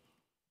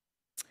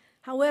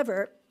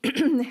 However,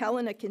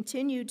 Helena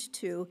continued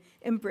to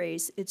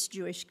embrace its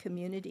Jewish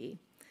community.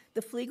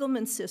 The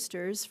Fliegelman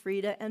sisters,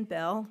 Frida and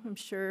Belle, I'm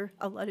sure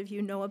a lot of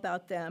you know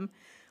about them,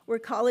 were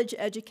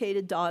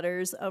college-educated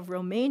daughters of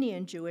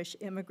Romanian Jewish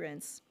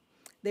immigrants.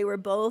 They were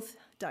both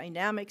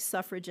dynamic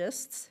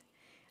suffragists,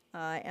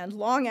 and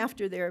long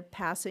after their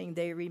passing,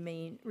 they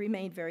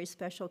remained very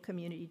special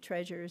community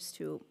treasures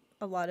to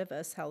a lot of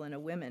us Helena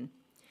women.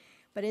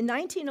 But in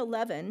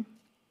 1911,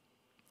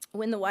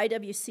 when the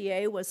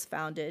YWCA was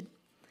founded,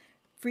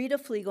 Frida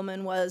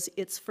Fliegelman was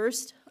its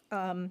first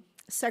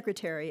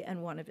secretary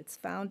and one of its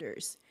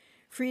founders.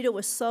 Frida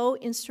was so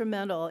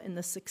instrumental in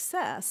the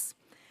success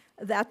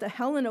that the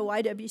Helena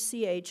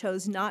YWCA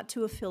chose not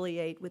to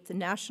affiliate with the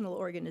national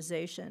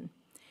organization.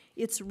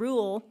 Its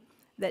rule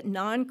that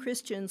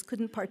non-Christians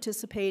couldn't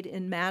participate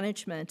in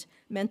management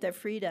meant that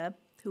Frida,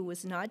 who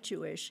was not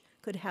Jewish,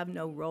 could have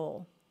no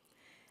role.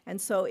 And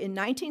so in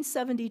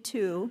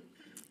 1972,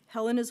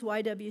 Helena's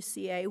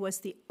YWCA was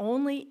the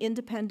only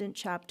independent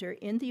chapter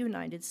in the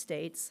United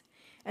States,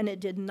 and it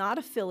did not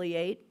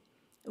affiliate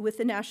with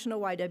the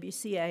national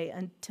YWCA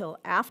until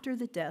after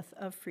the death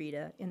of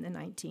Frida in the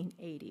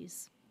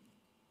 1980s.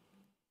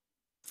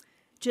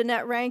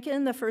 Jeanette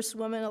Rankin, the first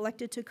woman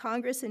elected to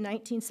Congress in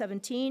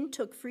 1917,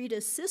 took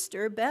Frida's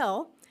sister,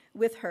 Belle,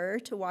 with her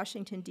to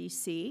Washington,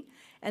 D.C.,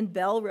 and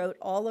Belle wrote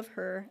all of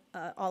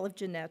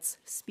Jeanette's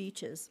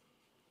speeches.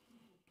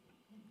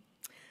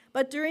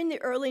 But during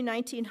the early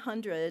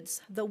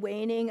 1900s, the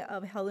waning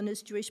of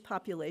Helena's Jewish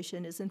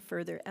population is in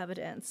further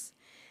evidence.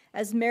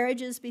 As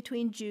marriages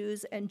between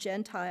Jews and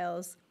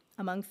Gentiles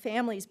among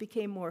families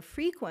became more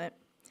frequent,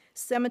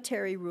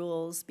 cemetery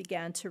rules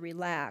began to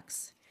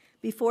relax.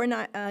 Before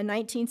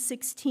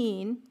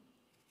 1916,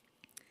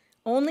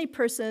 only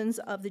persons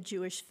of the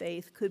Jewish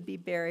faith could be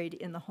buried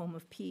in the Home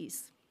of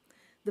Peace.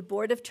 The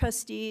Board of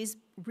Trustees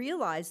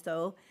realized,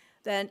 though,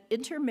 that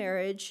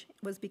intermarriage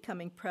was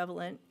becoming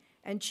prevalent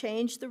and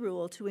changed the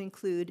rule to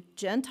include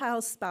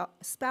Gentile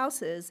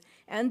spouses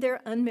and their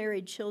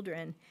unmarried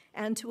children,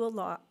 and to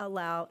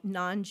allow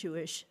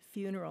non-Jewish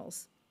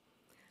funerals.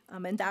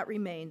 And that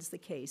remains the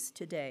case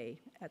today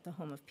at the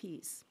Home of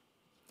Peace.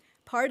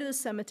 Part of the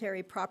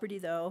cemetery property,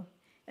 though,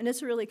 and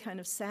it's really kind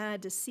of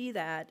sad to see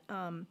that,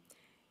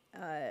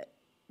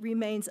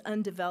 remains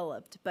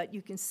undeveloped, but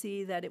you can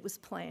see that it was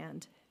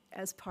planned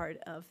as part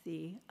of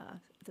the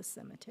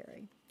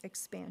cemetery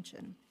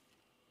expansion.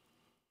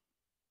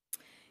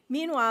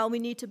 Meanwhile, we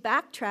need to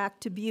backtrack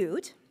to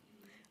Butte,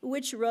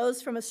 which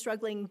rose from a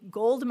struggling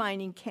gold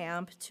mining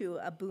camp to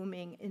a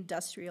booming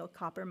industrial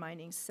copper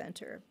mining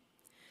center.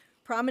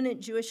 Prominent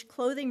Jewish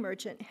clothing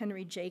merchant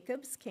Henry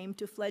Jacobs came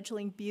to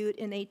fledgling Butte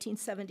in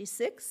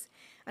 1876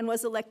 and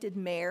was elected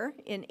mayor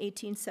in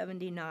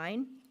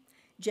 1879.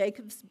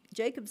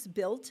 Jacobs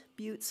built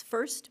Butte's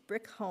first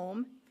brick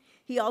home.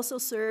 He also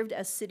served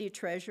as city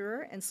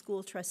treasurer and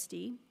school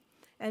trustee.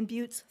 And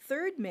Butte's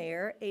third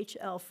mayor,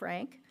 H.L.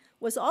 Frank,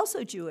 was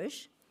also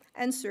Jewish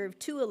and served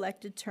 2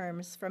 elected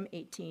terms from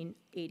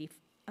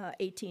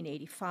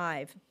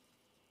 1885.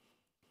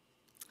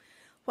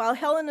 While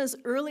Helena's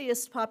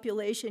earliest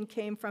population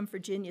came from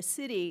Virginia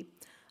City,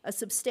 a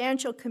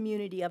substantial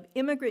community of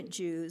immigrant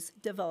Jews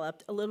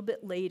developed a little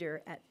bit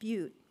later at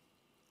Butte.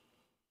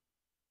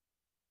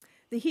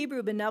 The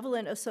Hebrew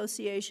Benevolent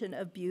Association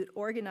of Butte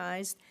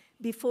organized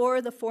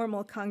before the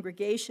formal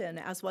congregation,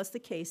 as was the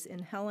case in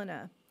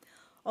Helena.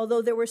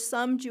 Although there were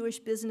some Jewish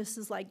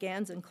businesses like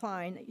Gans and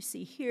Klein that you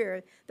see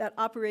here that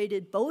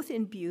operated both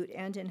in Butte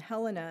and in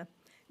Helena,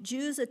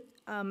 Jews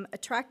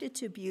attracted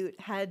to Butte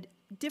had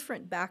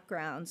different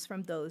backgrounds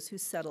from those who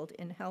settled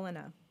in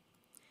Helena.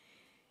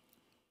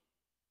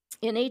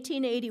 In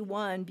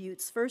 1881,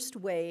 Butte's first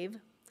wave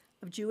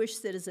of Jewish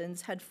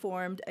citizens had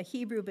formed a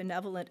Hebrew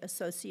Benevolent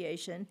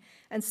Association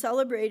and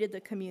celebrated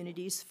the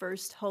community's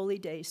first Holy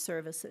Day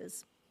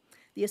services.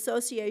 The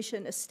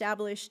association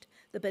established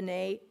the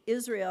B'nai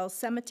Israel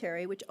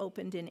Cemetery, which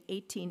opened in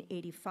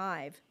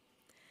 1885.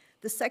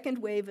 The second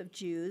wave of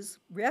Jews,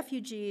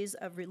 refugees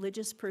of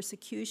religious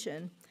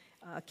persecution,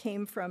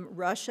 came from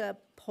Russia,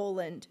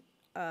 Poland,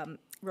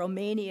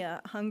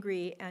 Romania,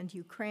 Hungary, and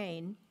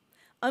Ukraine.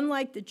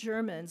 Unlike the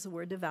Germans,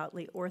 were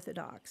devoutly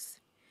Orthodox.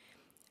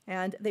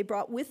 And they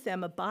brought with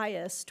them a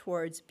bias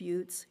towards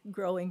Butte's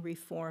growing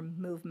reform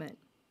movement.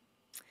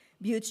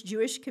 Butte's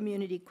Jewish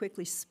community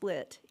quickly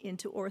split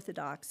into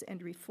Orthodox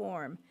and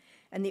Reform,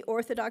 and the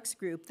Orthodox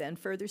group then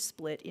further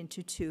split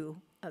into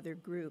two other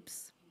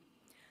groups.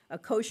 A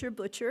kosher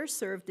butcher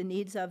served the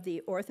needs of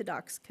the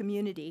Orthodox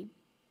community.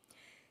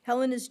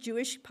 Helena's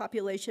Jewish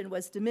population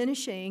was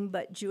diminishing,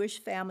 but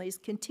Jewish families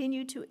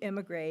continued to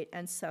immigrate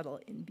and settle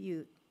in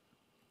Butte.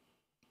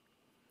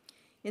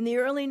 In the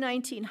early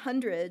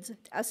 1900s,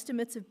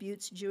 estimates of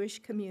Butte's Jewish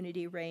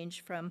community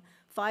ranged from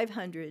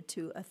 500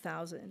 to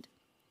 1,000.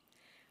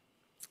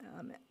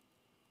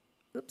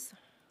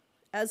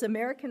 As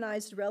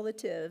Americanized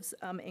relatives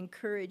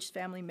encouraged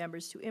family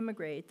members to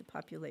immigrate, the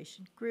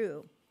population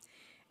grew.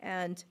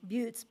 And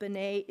Butte's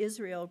B'nai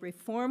Israel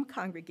Reform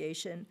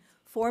Congregation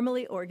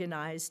formally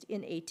organized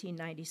in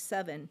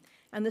 1897,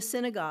 and the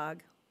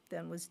synagogue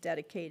then was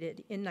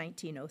dedicated in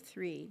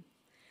 1903.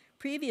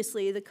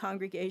 Previously, the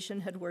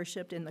congregation had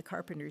worshiped in the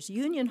Carpenters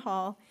Union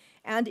Hall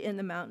and in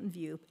the Mountain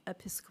View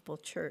Episcopal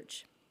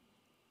Church.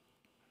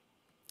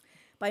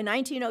 By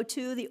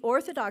 1902, the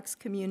Orthodox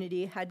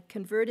community had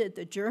converted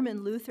the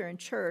German Lutheran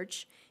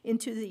Church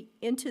into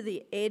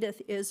the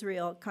Edith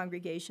Israel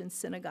Congregation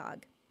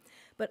Synagogue.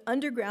 But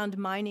underground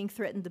mining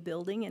threatened the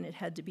building, and it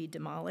had to be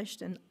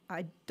demolished, and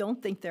I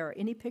don't think there are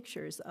any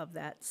pictures of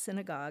that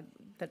synagogue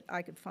that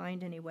I could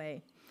find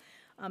anyway.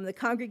 The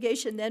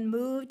congregation then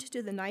moved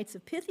to the Knights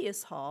of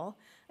Pythias Hall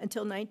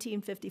until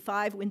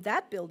 1955, when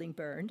that building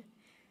burned,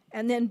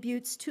 and then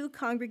Butte's two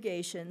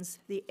congregations,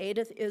 the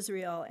Edith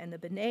Israel and the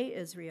B'nai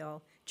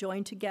Israel,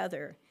 joined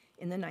together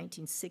in the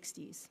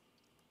 1960s.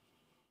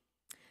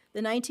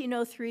 The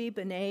 1903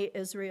 B'nai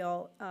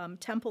Israel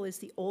temple is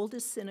the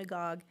oldest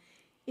synagogue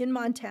in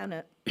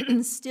Montana,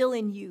 still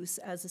in use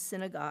as a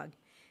synagogue,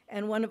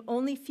 and one of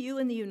only few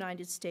in the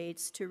United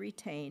States to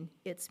retain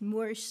its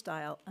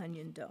Moorish-style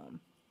onion dome.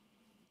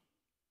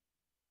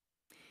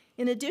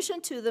 In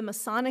addition to the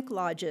Masonic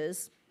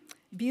lodges,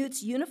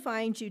 Butte's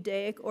unifying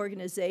Judaic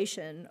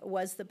organization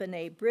was the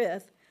B'nai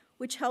B'rith,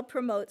 which helped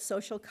promote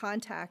social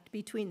contact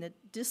between the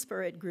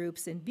disparate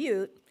groups in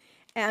Butte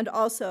and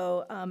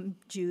also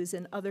Jews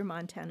in other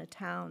Montana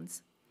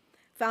towns.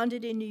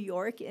 Founded in New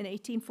York in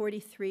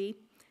 1843,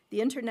 the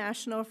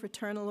International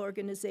Fraternal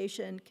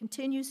Organization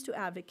continues to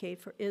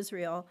advocate for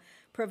Israel,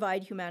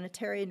 provide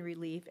humanitarian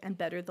relief, and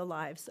better the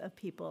lives of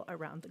people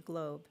around the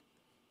globe.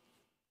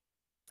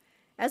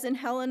 As in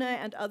Helena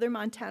and other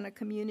Montana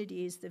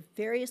communities, the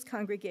various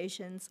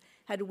congregations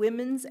had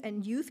women's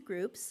and youth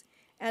groups,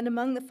 and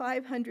among the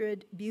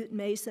 500 Butte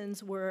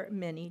Masons were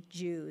many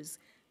Jews,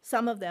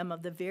 some of them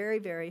of the very,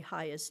 very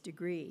highest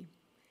degree.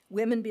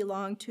 Women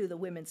belonged to the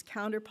women's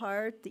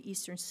counterpart, the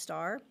Eastern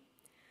Star.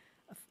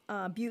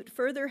 Butte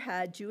further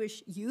had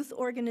Jewish youth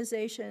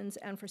organizations,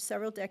 and for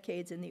several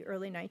decades in the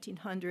early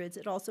 1900s,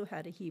 it also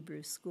had a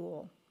Hebrew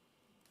school.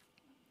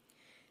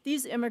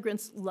 These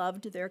immigrants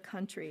loved their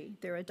country,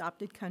 their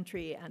adopted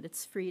country, and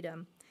its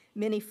freedom.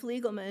 Minnie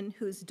Fliegelman,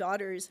 whose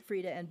daughters,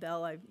 Frida and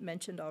Belle, I've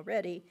mentioned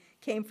already,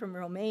 came from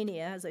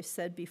Romania, as I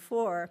said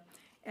before,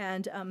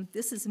 and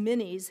this is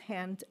Minnie's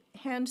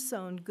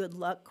hand-sewn good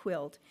luck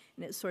quilt,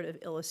 and it sort of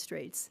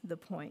illustrates the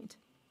point.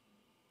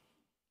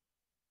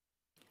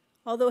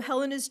 Although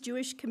Helena's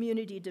Jewish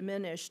community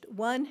diminished,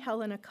 one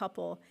Helena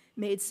couple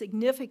made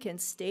significant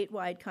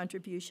statewide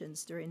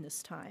contributions during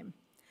this time.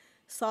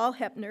 Saul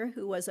Hepner,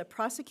 who was a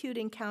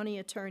prosecuting county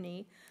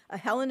attorney, a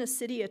Helena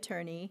city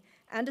attorney,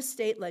 and a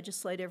state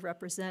legislative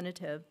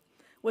representative,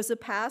 was a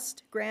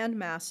past Grand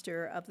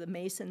Master of the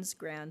Masons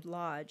Grand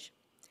Lodge.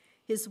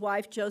 His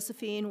wife,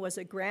 Josephine, was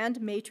a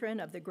Grand Matron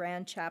of the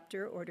Grand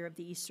Chapter Order of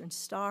the Eastern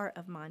Star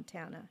of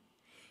Montana.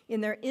 In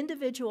their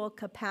individual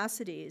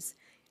capacities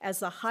as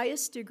the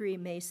highest degree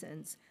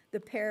Masons, the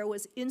pair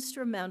was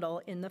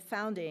instrumental in the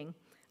founding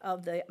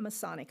of the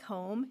Masonic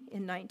Home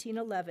in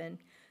 1911,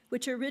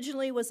 which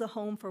originally was a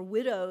home for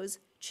widows,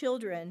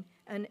 children,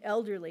 and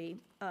elderly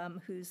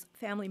whose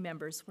family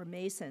members were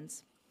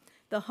Masons.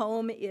 The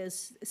home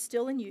is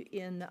still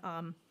in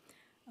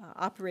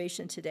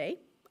operation today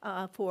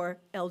for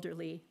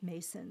elderly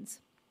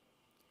Masons.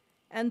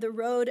 And the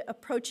road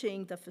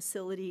approaching the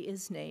facility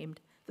is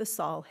named the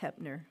Saul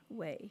Hepner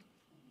Way.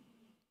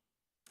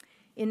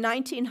 In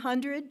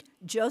 1900,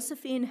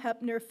 Josephine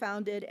Hepner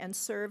founded and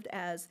served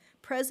as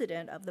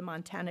president of the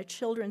Montana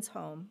Children's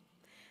Home,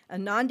 a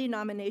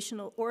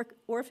non-denominational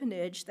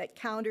orphanage that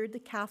countered the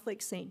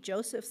Catholic St.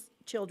 Joseph's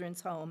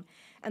Children's Home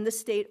and the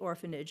state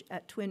orphanage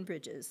at Twin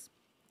Bridges.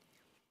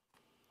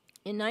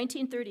 In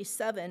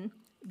 1937,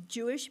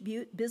 Jewish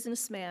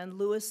businessman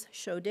Louis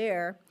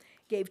Choder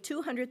gave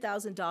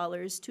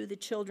 $200,000 to the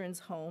children's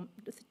home,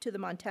 to the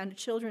Montana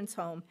Children's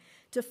Home,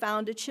 to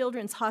found a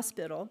children's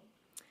hospital,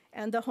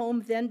 and the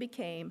home then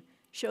became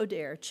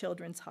Choder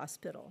Children's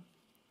Hospital.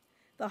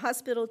 The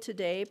hospital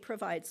today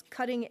provides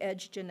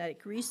cutting-edge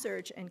genetic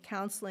research and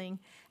counseling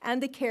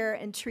and the care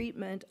and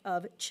treatment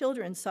of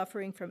children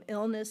suffering from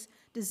illness,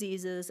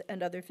 diseases,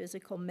 and other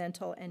physical,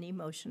 mental, and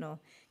emotional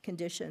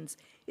conditions.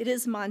 It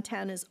is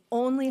Montana's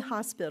only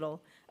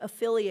hospital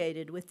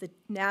affiliated with the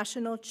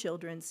National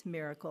Children's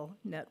Miracle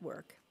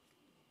Network.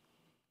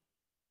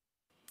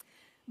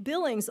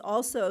 Billings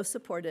also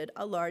supported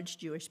a large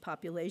Jewish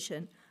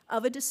population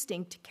of a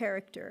distinct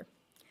character.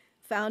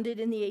 Founded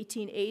in the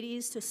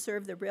 1880s to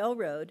serve the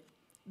railroad,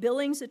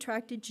 Billings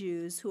attracted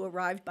Jews who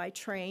arrived by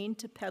train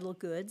to peddle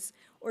goods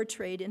or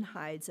trade in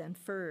hides and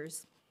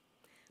furs.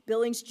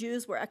 Billings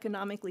Jews were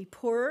economically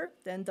poorer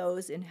than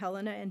those in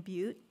Helena and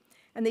Butte,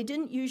 and they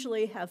didn't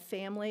usually have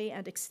family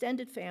and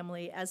extended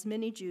family as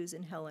many Jews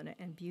in Helena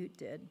and Butte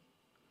did.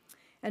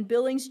 And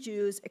Billings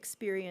Jews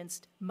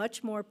experienced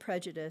much more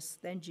prejudice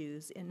than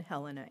Jews in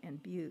Helena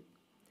and Butte.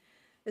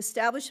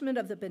 Establishment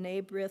of the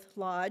B'nai B'rith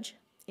Lodge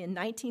in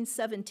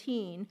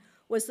 1917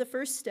 was the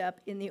first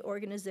step in the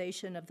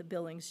organization of the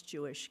Billings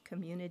Jewish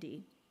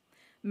community.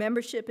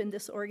 Membership in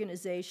this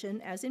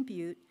organization, as in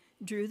Butte,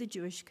 drew the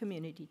Jewish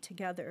community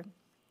together.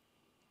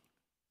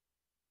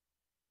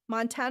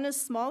 Montana's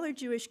smaller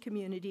Jewish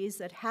communities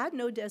that had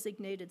no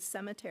designated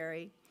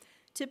cemetery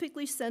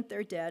typically sent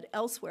their dead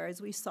elsewhere,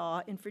 as we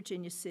saw in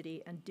Virginia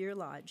City and Deer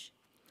Lodge.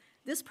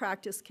 This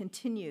practice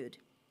continued.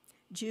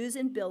 Jews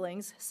in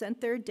Billings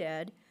sent their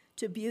dead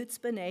to Butte's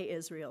B'nai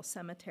Israel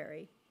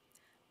Cemetery.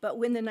 But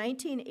when the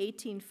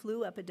 1918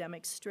 flu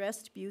epidemic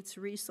stressed Butte's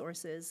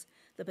resources,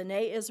 the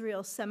B'nai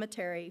Israel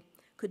Cemetery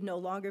could no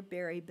longer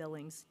bury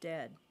Billings'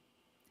 dead.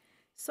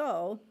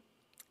 So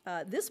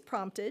this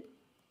prompted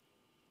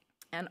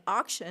an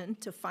auction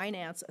to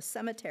finance a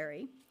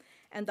cemetery,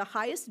 and the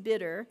highest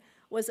bidder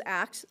was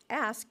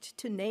asked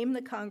to name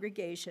the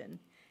congregation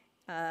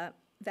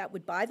that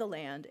would buy the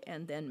land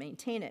and then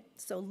maintain it.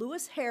 So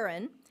Lewis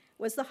Herron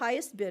was the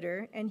highest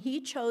bidder, and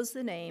he chose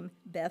the name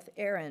Beth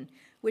Aaron,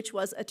 which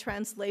was a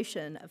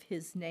translation of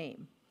his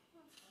name.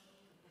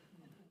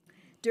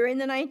 During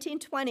the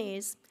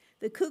 1920s,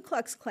 the Ku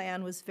Klux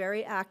Klan was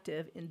very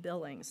active in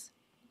Billings.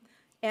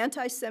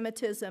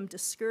 Anti-Semitism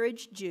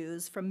discouraged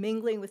Jews from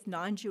mingling with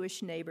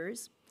non-Jewish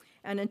neighbors,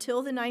 and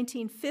until the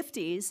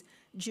 1950s,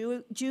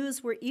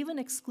 Jews were even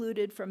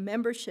excluded from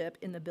membership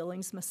in the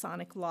Billings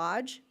Masonic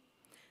Lodge,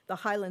 the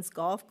Highlands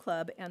Golf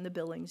Club, and the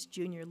Billings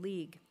Junior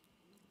League.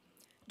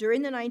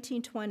 During the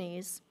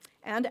 1920s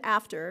and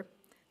after,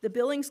 the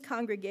Billings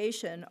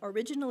congregation,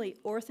 originally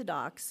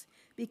Orthodox,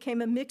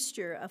 became a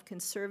mixture of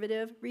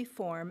conservative,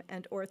 Reform,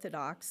 and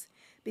Orthodox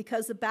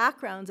because the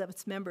backgrounds of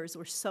its members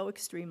were so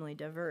extremely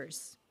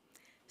diverse.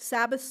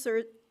 Sabbath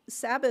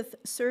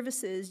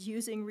services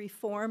using the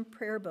Reform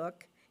prayer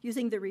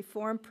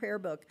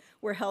book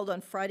were held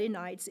on Friday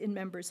nights in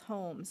members'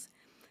 homes.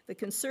 The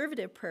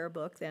conservative prayer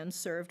book then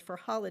served for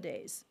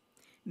holidays.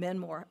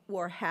 Men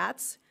wore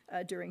hats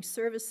during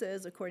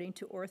services according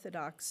to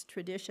Orthodox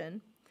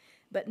tradition,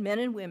 but men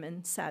and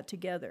women sat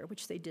together,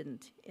 which they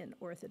didn't in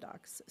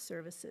Orthodox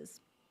services.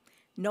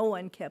 No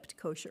one kept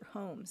kosher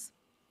homes.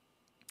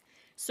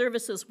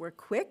 Services were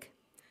quick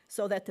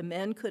so that the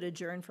men could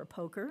adjourn for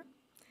poker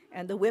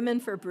and the women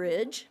for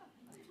bridge.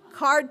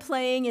 Card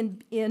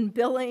playing in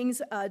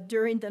Billings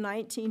during the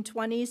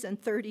 1920s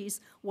and 30s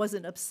was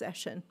an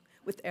obsession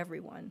with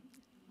everyone.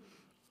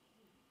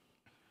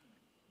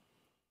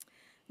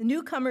 The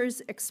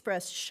newcomers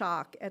expressed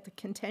shock at the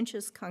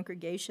contentious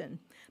congregation,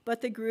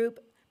 but the group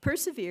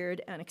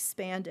persevered and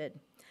expanded.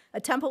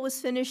 A temple was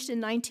finished in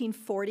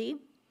 1940,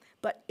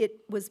 but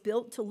it was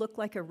built to look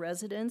like a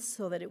residence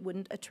so that it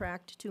wouldn't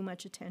attract too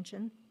much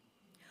attention.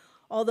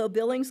 Although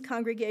Billings'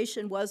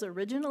 congregation was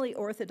originally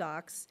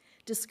Orthodox,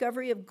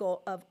 discovery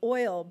of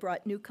oil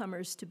brought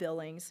newcomers to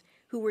Billings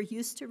who were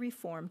used to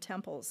Reform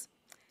temples.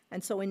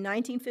 And so in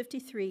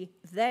 1953,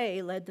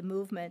 they led the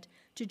movement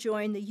to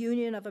join the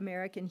Union of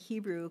American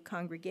Hebrew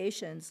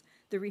Congregations,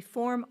 the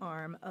Reform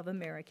arm of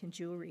American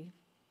Jewry.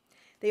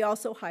 They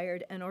also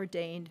hired an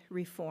ordained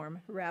Reform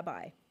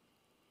rabbi.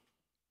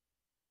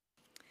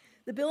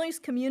 The Billings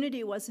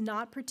community was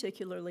not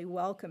particularly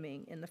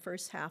welcoming in the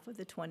first half of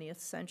the 20th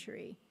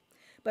century,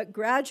 but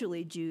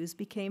gradually Jews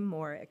became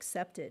more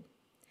accepted.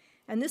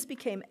 And this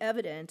became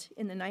evident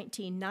in the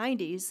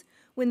 1990s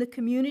when the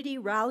community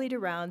rallied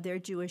around their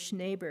Jewish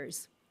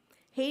neighbors.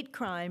 Hate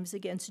crimes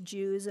against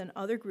Jews and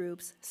other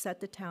groups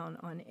set the town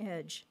on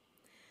edge.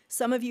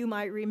 Some of you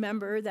might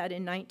remember that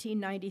in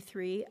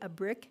 1993, a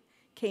brick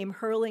came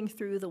hurling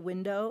through the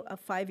window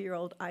of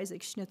 5-year-old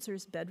Isaac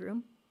Schnitzer's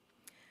bedroom.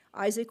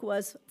 Isaac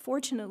was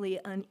fortunately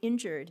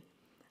uninjured.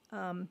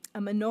 A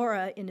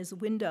menorah in his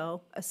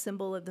window, a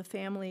symbol of the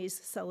family's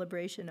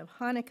celebration of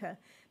Hanukkah,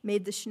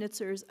 made the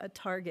Schnitzers a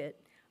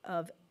target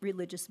of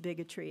religious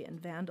bigotry and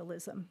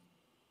vandalism.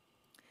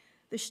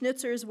 The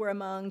Schnitzers were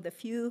among the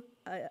few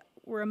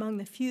were among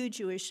the few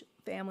Jewish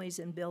families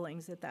in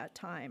Billings at that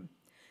time.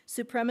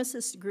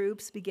 Supremacist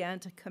groups began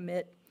to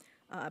commit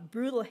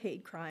brutal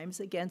hate crimes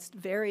against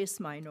various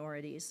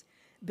minorities.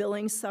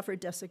 Billings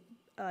suffered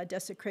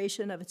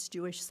desecration of its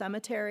Jewish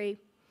cemetery,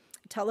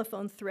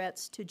 telephone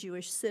threats to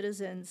Jewish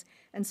citizens,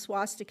 and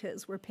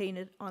swastikas were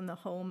painted on the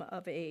home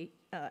of an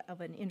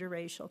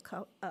interracial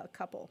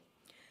couple.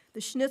 The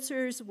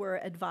Schnitzers were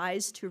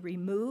advised to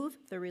remove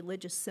the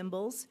religious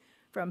symbols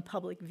from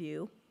public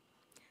view.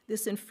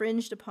 This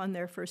infringed upon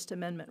their First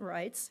Amendment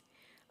rights,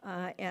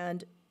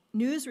 and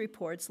news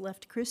reports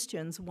left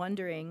Christians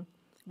wondering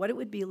what it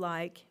would be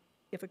like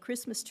if a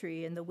Christmas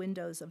tree in the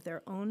windows of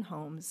their own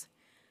homes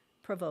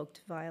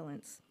provoked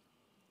violence.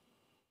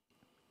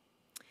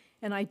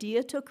 An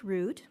idea took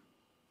root.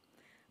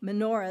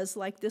 Menorahs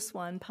like this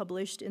one,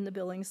 published in the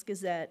Billings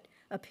Gazette,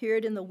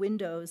 appeared in the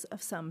windows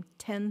of some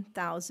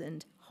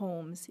 10,000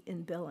 homes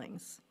in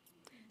Billings,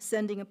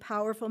 sending a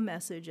powerful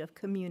message of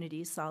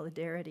community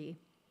solidarity.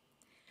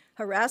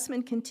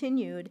 Harassment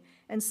continued,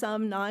 and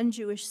some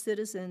non-Jewish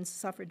citizens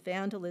suffered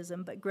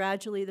vandalism, but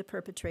gradually the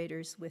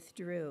perpetrators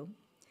withdrew.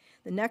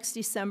 The next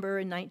December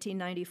in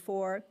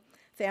 1994,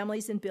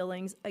 families in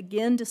Billings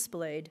again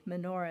displayed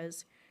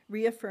menorahs,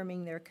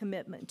 reaffirming their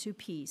commitment to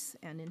peace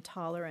and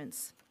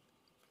intolerance.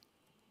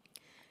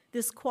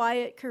 This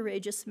quiet,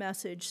 courageous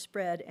message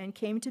spread and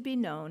came to be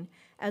known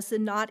as the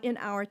Not in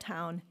Our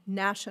Town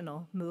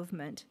national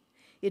movement.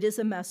 It is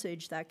a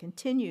message that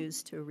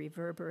continues to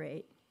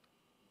reverberate.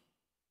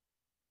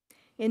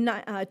 In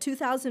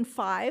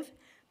 2005,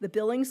 the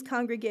Billings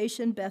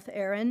congregation Beth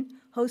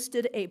Aaron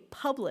hosted a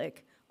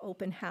public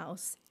open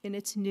house in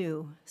its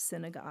new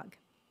synagogue.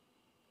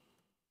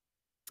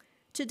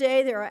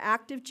 Today, there are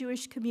active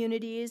Jewish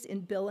communities in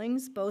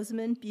Billings,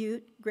 Bozeman,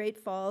 Butte, Great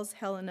Falls,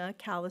 Helena,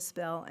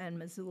 Kalispell, and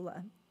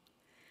Missoula.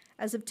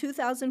 As of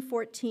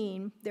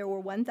 2014, there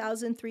were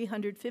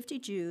 1,350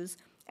 Jews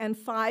and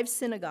 5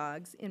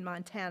 synagogues in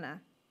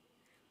Montana.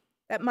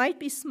 That might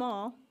be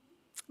small,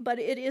 but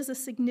it is a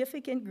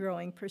significant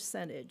growing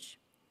percentage.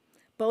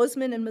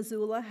 Bozeman and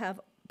Missoula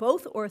have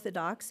both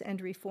Orthodox and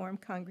Reform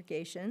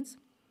congregations.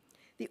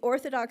 The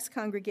Orthodox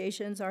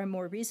congregations are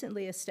more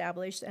recently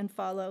established and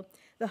follow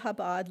the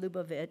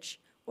Chabad-Lubavitch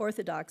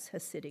Orthodox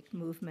Hasidic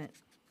movement.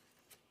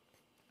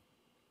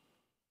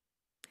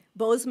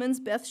 Bozeman's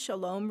Beth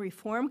Shalom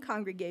Reform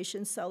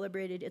congregation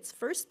celebrated its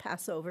first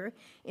Passover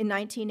in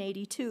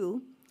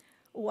 1982,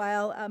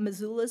 while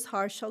Missoula's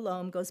Har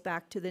Shalom goes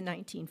back to the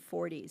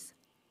 1940s.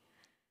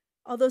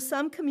 Although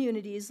some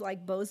communities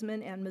like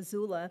Bozeman and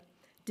Missoula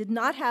did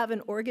not have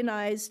an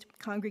organized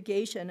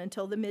congregation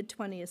until the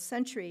mid-20th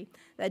century,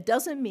 that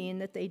doesn't mean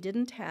that they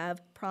didn't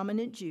have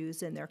prominent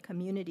Jews in their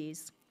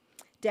communities.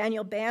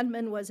 Daniel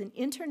Bandmann was an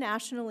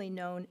internationally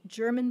known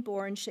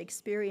German-born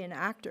Shakespearean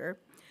actor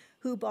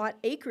who bought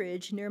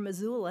acreage near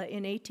Missoula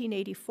in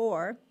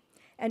 1884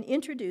 and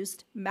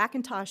introduced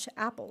Macintosh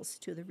apples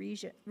to the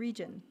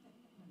region.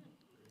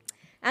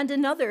 And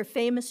another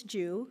famous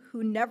Jew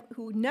who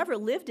never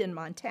lived in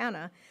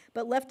Montana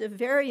but left a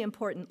very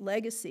important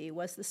legacy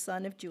was the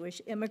son of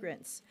Jewish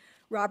immigrants.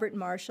 Robert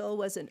Marshall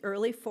was an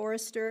early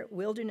forester,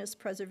 wilderness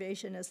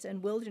preservationist,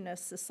 and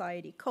Wilderness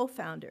Society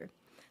co-founder.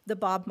 The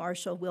Bob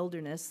Marshall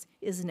Wilderness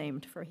is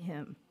named for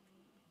him.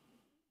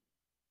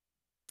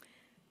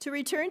 To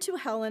return to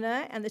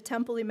Helena and the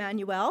Temple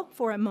Emanu-El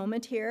for a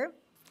moment here,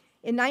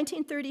 in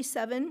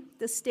 1937,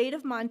 the state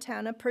of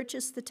Montana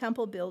purchased the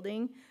temple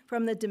building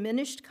from the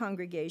diminished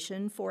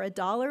congregation for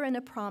 $1 and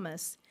a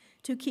promise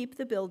to keep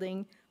the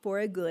building for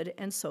a good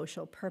and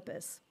social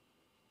purpose.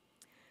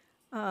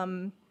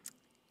 The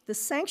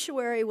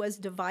sanctuary was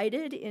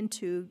divided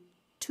into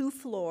 2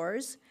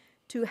 floors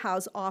to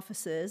house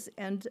offices,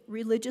 and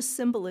religious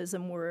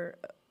symbolism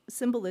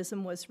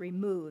was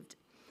removed.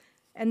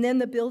 And then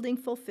the building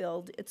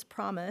fulfilled its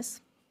promise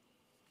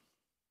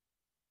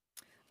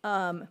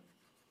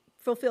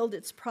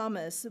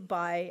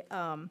by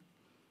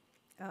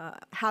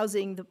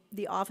housing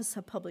the Office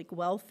of Public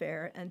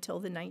Welfare until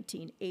the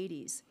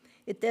 1980s.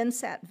 It then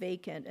sat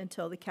vacant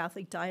until the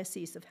Catholic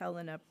Diocese of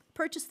Helena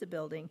purchased the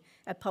building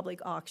at public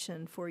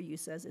auction for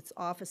use as its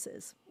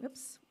offices.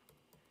 Oops.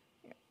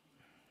 Here.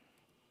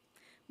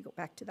 We go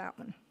back to that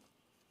one.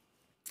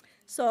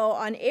 So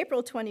on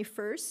April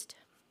 21st,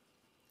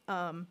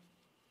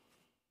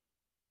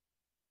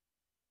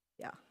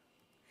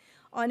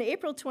 On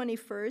April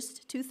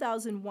 21st,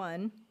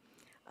 2001,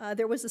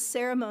 there was a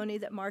ceremony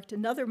that marked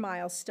another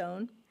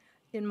milestone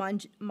in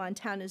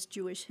Montana's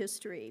Jewish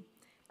history.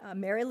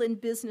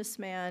 Maryland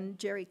businessman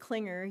Jerry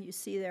Klinger, you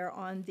see there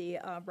on the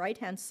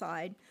right-hand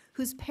side,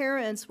 whose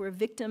parents were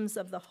victims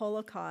of the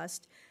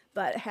Holocaust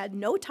but had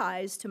no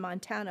ties to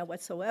Montana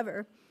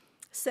whatsoever,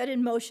 set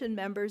in motion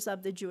members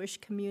of the Jewish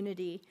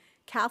community,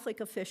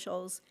 Catholic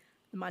officials,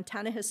 the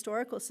Montana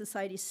Historical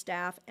Society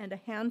staff, and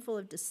a handful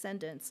of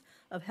descendants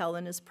of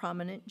Helena's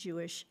prominent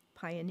Jewish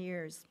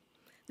pioneers.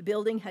 The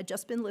building had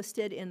just been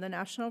listed in the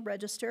National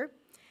Register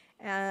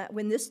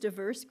when this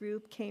diverse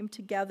group came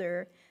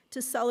together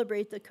to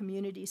celebrate the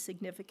community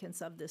significance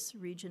of this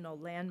regional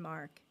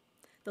landmark.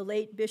 the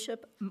late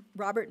Bishop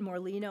Robert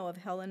Morlino of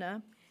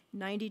Helena,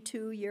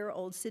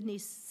 92-year-old Sidney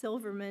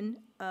Silverman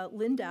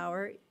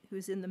Lindauer,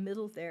 who's in the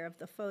middle there of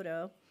the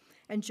photo,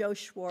 and Joe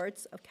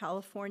Schwartz of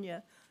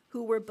California,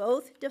 who were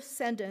both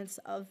descendants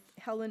of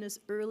Helena's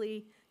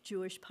early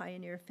Jewish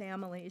pioneer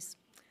families,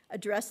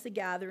 addressed the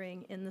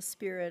gathering in the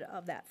spirit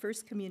of that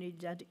first community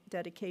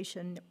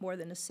dedication more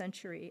than a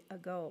century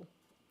ago.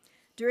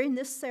 During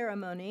this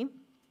ceremony,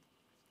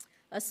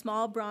 a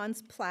small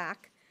bronze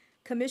plaque,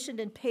 commissioned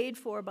and paid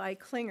for by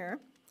Klinger,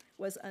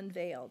 was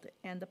unveiled,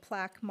 and the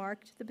plaque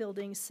marked the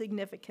building's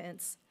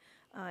significance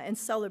and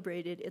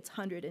celebrated its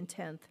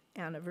 110th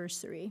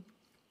anniversary.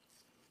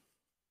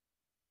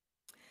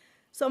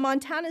 So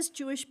Montana's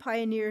Jewish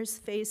pioneers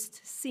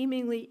faced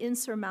seemingly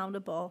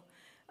insurmountable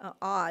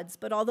odds,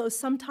 but although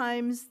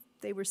sometimes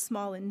they were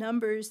small in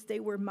numbers, they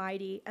were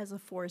mighty as a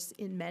force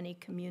in many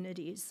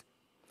communities.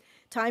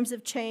 Times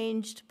have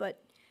changed,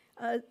 but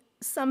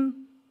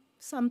some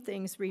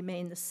things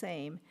remain the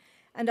same.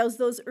 And as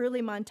those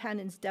early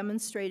Montanans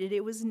demonstrated,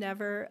 it was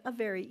never a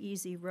very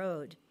easy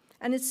road.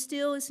 And it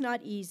still is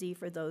not easy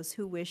for those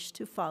who wish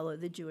to follow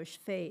the Jewish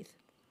faith.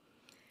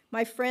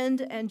 My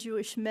friend and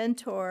Jewish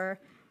mentor,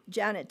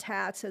 Janet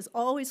Tatz, has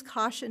always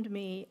cautioned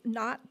me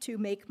not to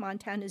make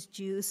Montana's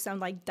Jews sound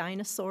like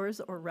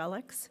dinosaurs or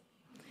relics.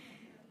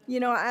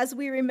 You know, as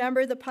we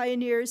remember the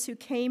pioneers who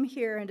came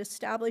here and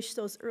established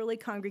those early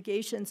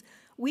congregations,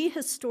 we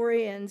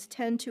historians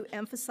tend to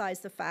emphasize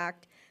the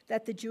fact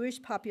that the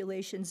Jewish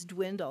populations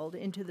dwindled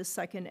into the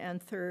second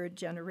and third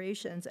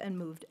generations and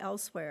moved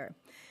elsewhere.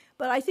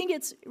 But I think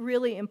it's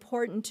really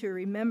important to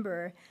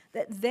remember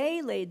that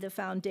they laid the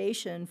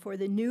foundation for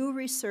the new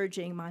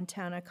resurging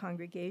Montana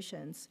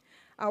congregations.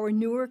 Our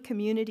newer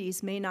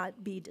communities may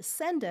not be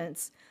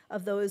descendants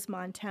of those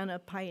Montana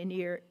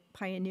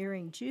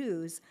pioneering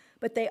Jews,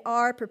 but they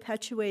are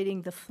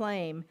perpetuating the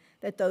flame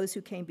that those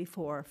who came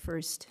before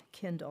first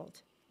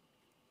kindled.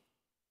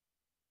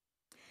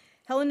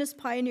 Helena's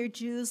pioneer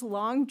Jews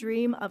long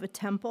dream of a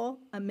temple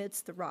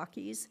amidst the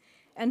Rockies,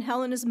 and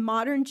Helena's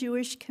modern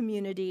Jewish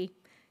community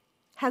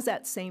has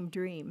that same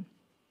dream.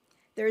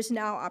 There is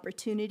now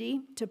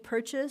opportunity to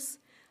purchase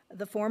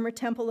the former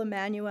Temple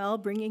Emanu-El,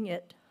 bringing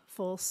it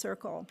full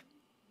circle.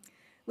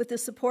 With the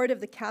support of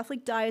the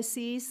Catholic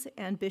Diocese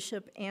and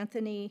Bishop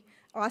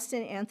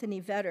Austin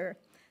Anthony Vetter,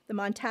 the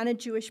Montana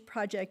Jewish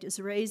Project is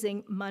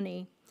raising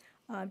money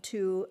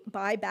to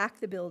buy back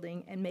the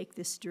building and make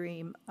this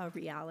dream a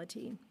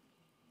reality.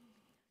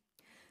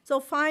 So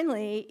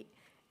finally,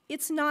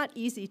 it's not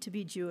easy to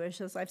be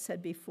Jewish, as I've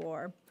said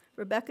before.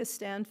 Rebecca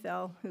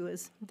Stanfel, who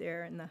is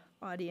there in the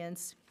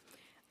audience,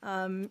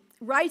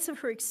 writes of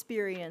her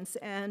experience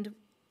and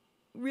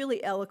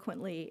really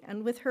eloquently,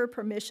 and with her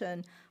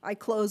permission, I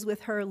close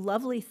with her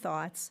lovely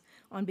thoughts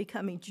on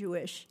becoming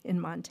Jewish in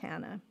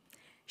Montana.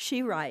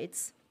 She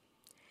writes,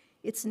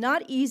 "It's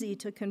not easy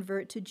to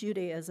convert to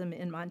Judaism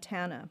in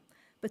Montana,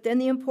 but then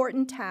the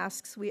important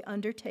tasks we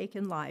undertake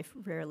in life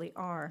rarely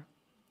are.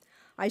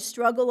 I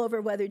struggle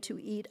over whether to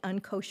eat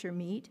unkosher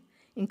meat,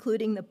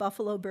 including the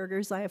buffalo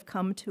burgers I have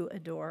come to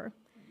adore.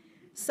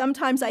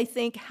 Sometimes I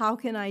think, how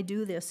can I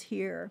do this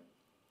here?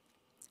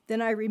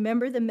 Then I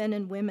remember the men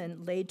and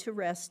women laid to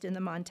rest in the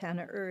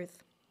Montana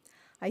earth.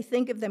 I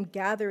think of them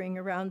gathering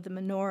around the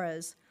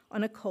menorahs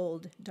on a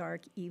cold,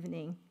 dark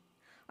evening.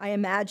 I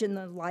imagine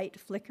the light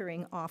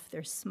flickering off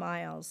their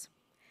smiles.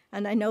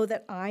 And I know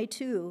that I,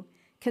 too,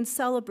 can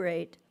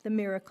celebrate the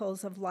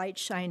miracles of light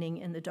shining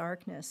in the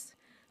darkness,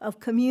 of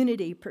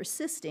community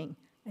persisting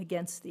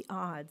against the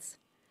odds,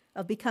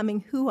 of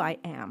becoming who I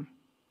am,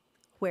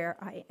 where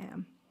I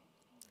am."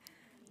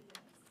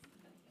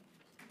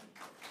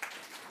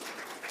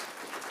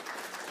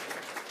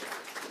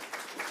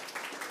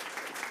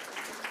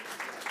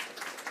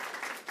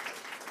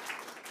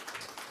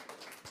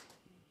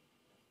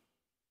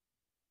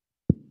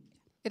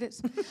 It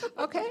is.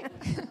 Okay.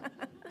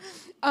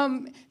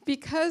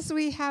 Because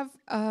we have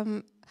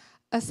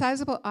a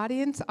sizable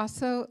audience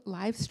also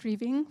live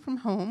streaming from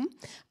home,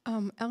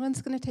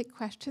 Ellen's going to take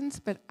questions,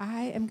 but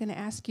I am going to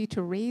ask you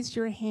to raise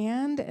your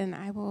hand, and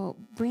I will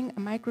bring a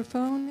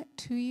microphone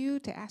to you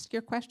to ask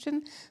your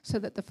question so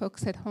that the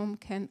folks at home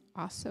can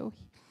also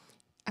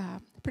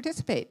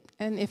participate.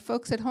 And if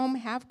folks at home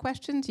have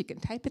questions, you can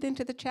type it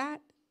into the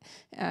chat,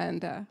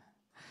 and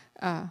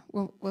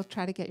we'll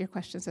try to get your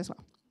questions as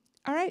well.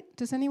 All right,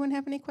 does anyone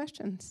have any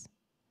questions?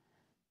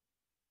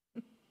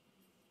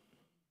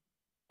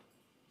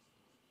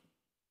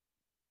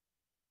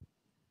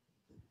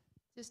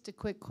 Just a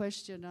quick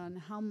question on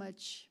how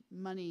much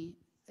money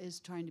is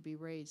trying to be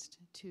raised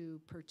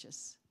to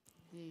purchase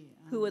the...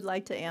 Who would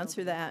like to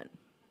answer that?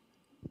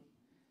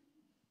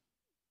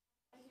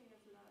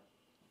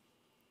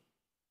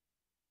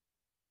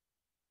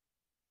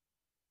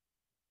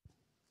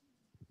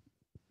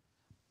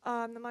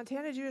 The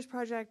Montana Jewish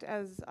Project,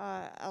 as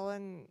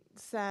Ellen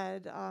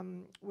said,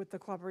 with the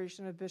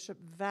collaboration of Bishop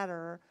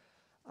Vetter,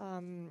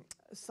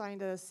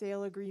 signed a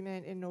sale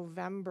agreement in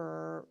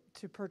November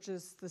to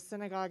purchase the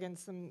synagogue and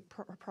some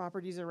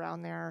properties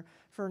around there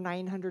for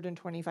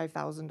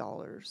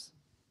 $925,000.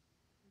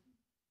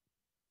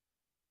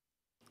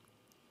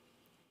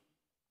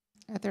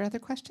 Are there other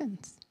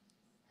questions?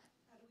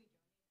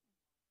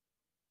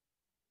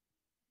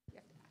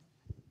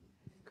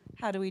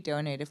 How do we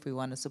donate if we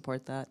want to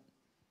support that?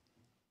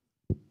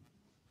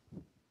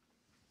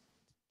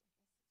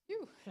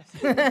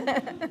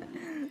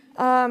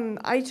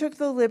 I took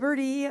the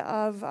liberty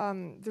of,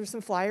 there's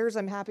some flyers.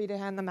 I'm happy to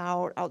hand them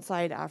out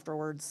outside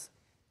afterwards.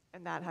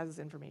 And that has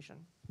information.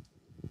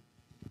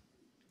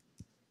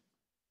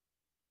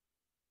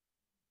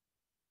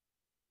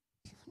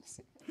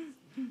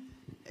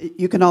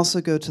 You can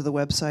also go to the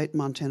website,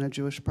 Montana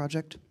Jewish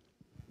Project.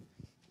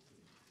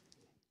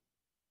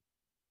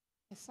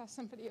 I saw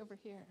somebody over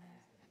here.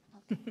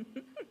 Okay.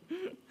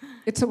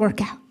 It's a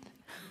workout.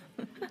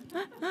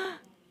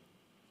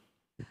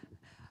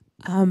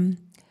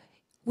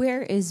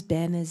 Where is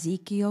Ben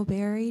Ezekiel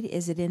buried?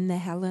 Is it in the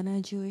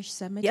Helena Jewish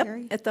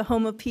Cemetery? Yep, at the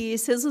Home of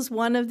Peace. His is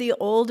one of the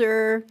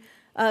older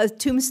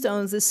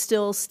tombstones is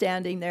still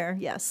standing there,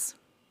 yes.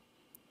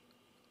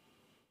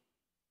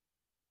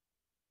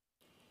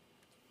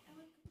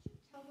 Ellen, could you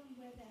tell them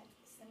where that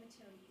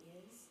cemetery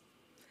is?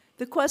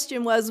 The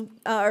question was,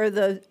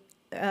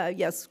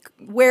 yes,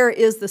 where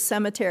is the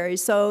cemetery?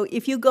 So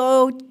if you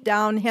go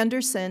down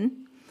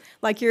Henderson,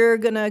 like you're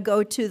going to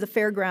go to the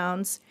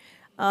fairgrounds,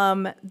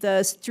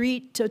 the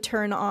street to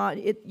turn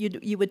on,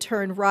 you would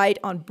turn right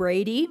on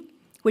Brady,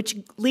 which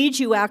leads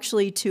you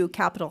actually to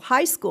Capitol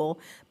High School,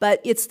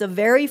 but it's the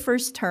very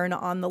first turn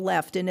on the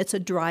left, and it's a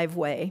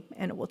driveway,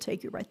 and it will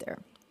take you right there.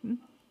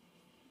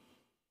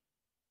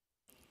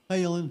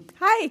 Hi, Ellen.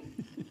 Hi.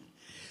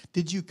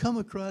 Did you come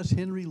across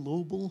Henry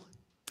Lobel?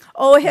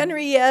 Oh,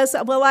 Henry, yes.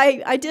 Well,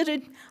 I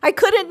didn't. I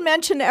couldn't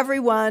mention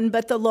everyone,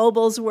 but the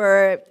Lobels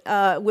were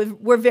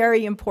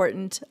very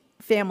important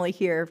family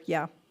here.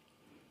 Yeah.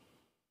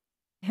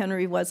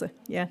 Henry was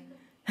yeah.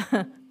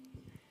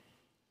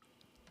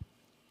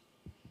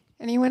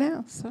 Anyone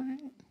else? All right.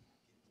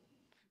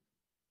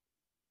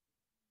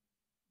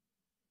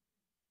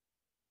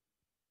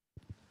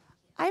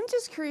 I'm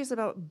just curious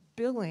about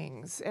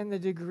Billings and the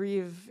degree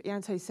of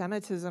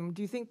anti-Semitism.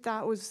 Do you think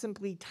that was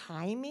simply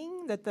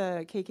timing, that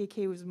the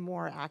KKK was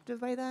more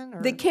active by then?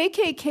 Or? The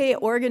KKK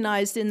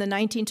organized in the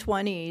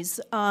 1920s,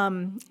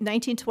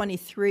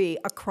 1923,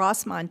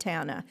 across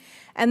Montana.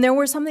 And there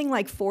were something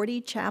like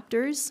 40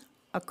 chapters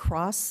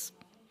across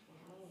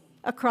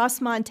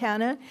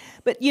Montana.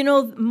 But, you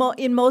know,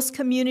 in most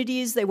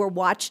communities, they were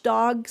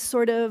watchdog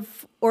sort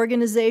of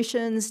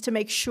organizations to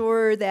make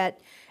sure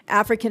that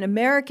African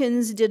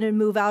Americans didn't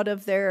move out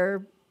of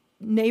their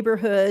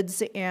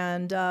neighborhoods,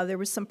 and there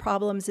was some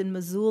problems in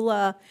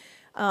Missoula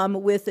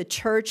with a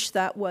church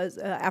that was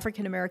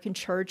African American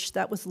church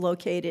that was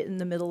located in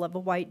the middle of a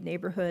white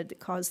neighborhood that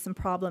caused some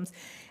problems.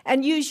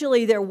 And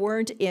usually there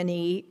really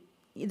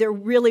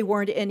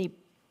weren't any,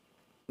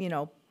 you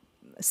know,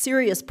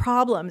 serious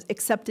problems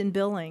except in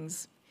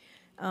Billings.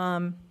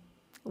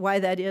 Why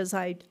that is,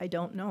 I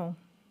don't know.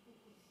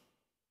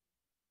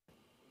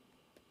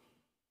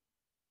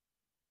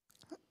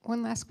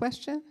 One last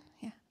question?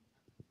 Yeah.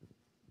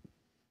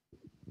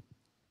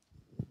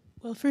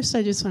 Well, first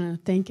I just want to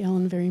thank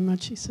Ellen very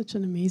much. She's such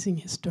an amazing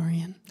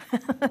historian.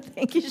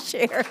 Thank you,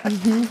 Cher.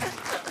 And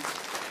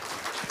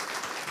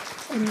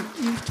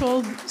you've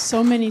told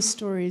so many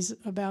stories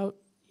about,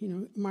 you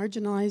know,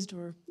 marginalized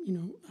or, you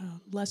know,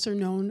 lesser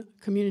known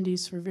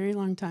communities for a very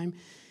long time.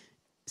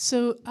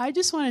 So I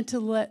just wanted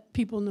to let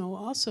people know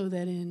also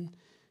that in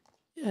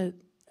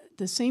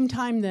the same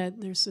time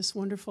that there's this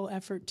wonderful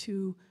effort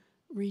to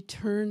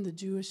return the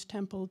Jewish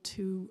temple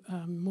to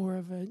more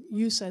of a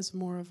use as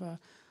more of a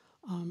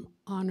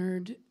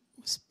honored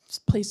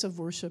place of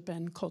worship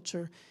and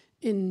culture.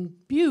 In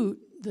Butte,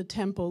 the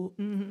temple,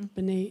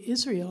 B'nai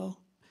Israel,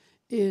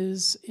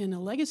 is in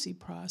a legacy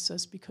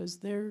process because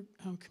their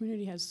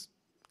community has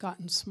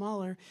gotten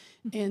smaller,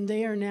 and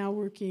they are now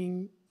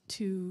working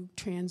to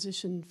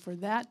transition for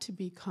that to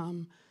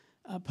become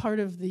a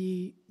part of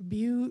the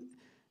Butte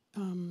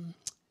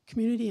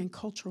Community and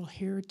Cultural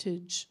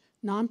Heritage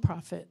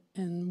nonprofit,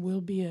 and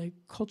will be a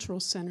cultural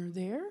center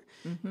there.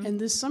 And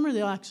this summer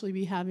they'll actually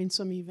be having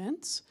some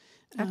events.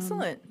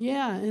 Excellent.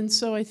 Yeah, and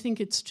so I think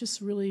it's just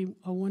really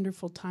a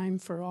wonderful time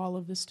for all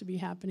of this to be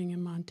happening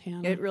in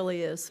Montana. It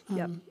really is.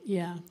 Yep.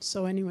 Yeah,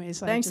 so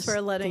anyways, Thanks I just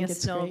for letting think us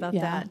it's know great. about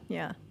that.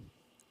 Yeah.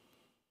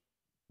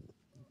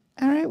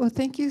 All right. Well,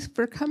 thank you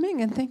for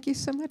coming, and thank you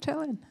so much,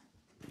 Ellen.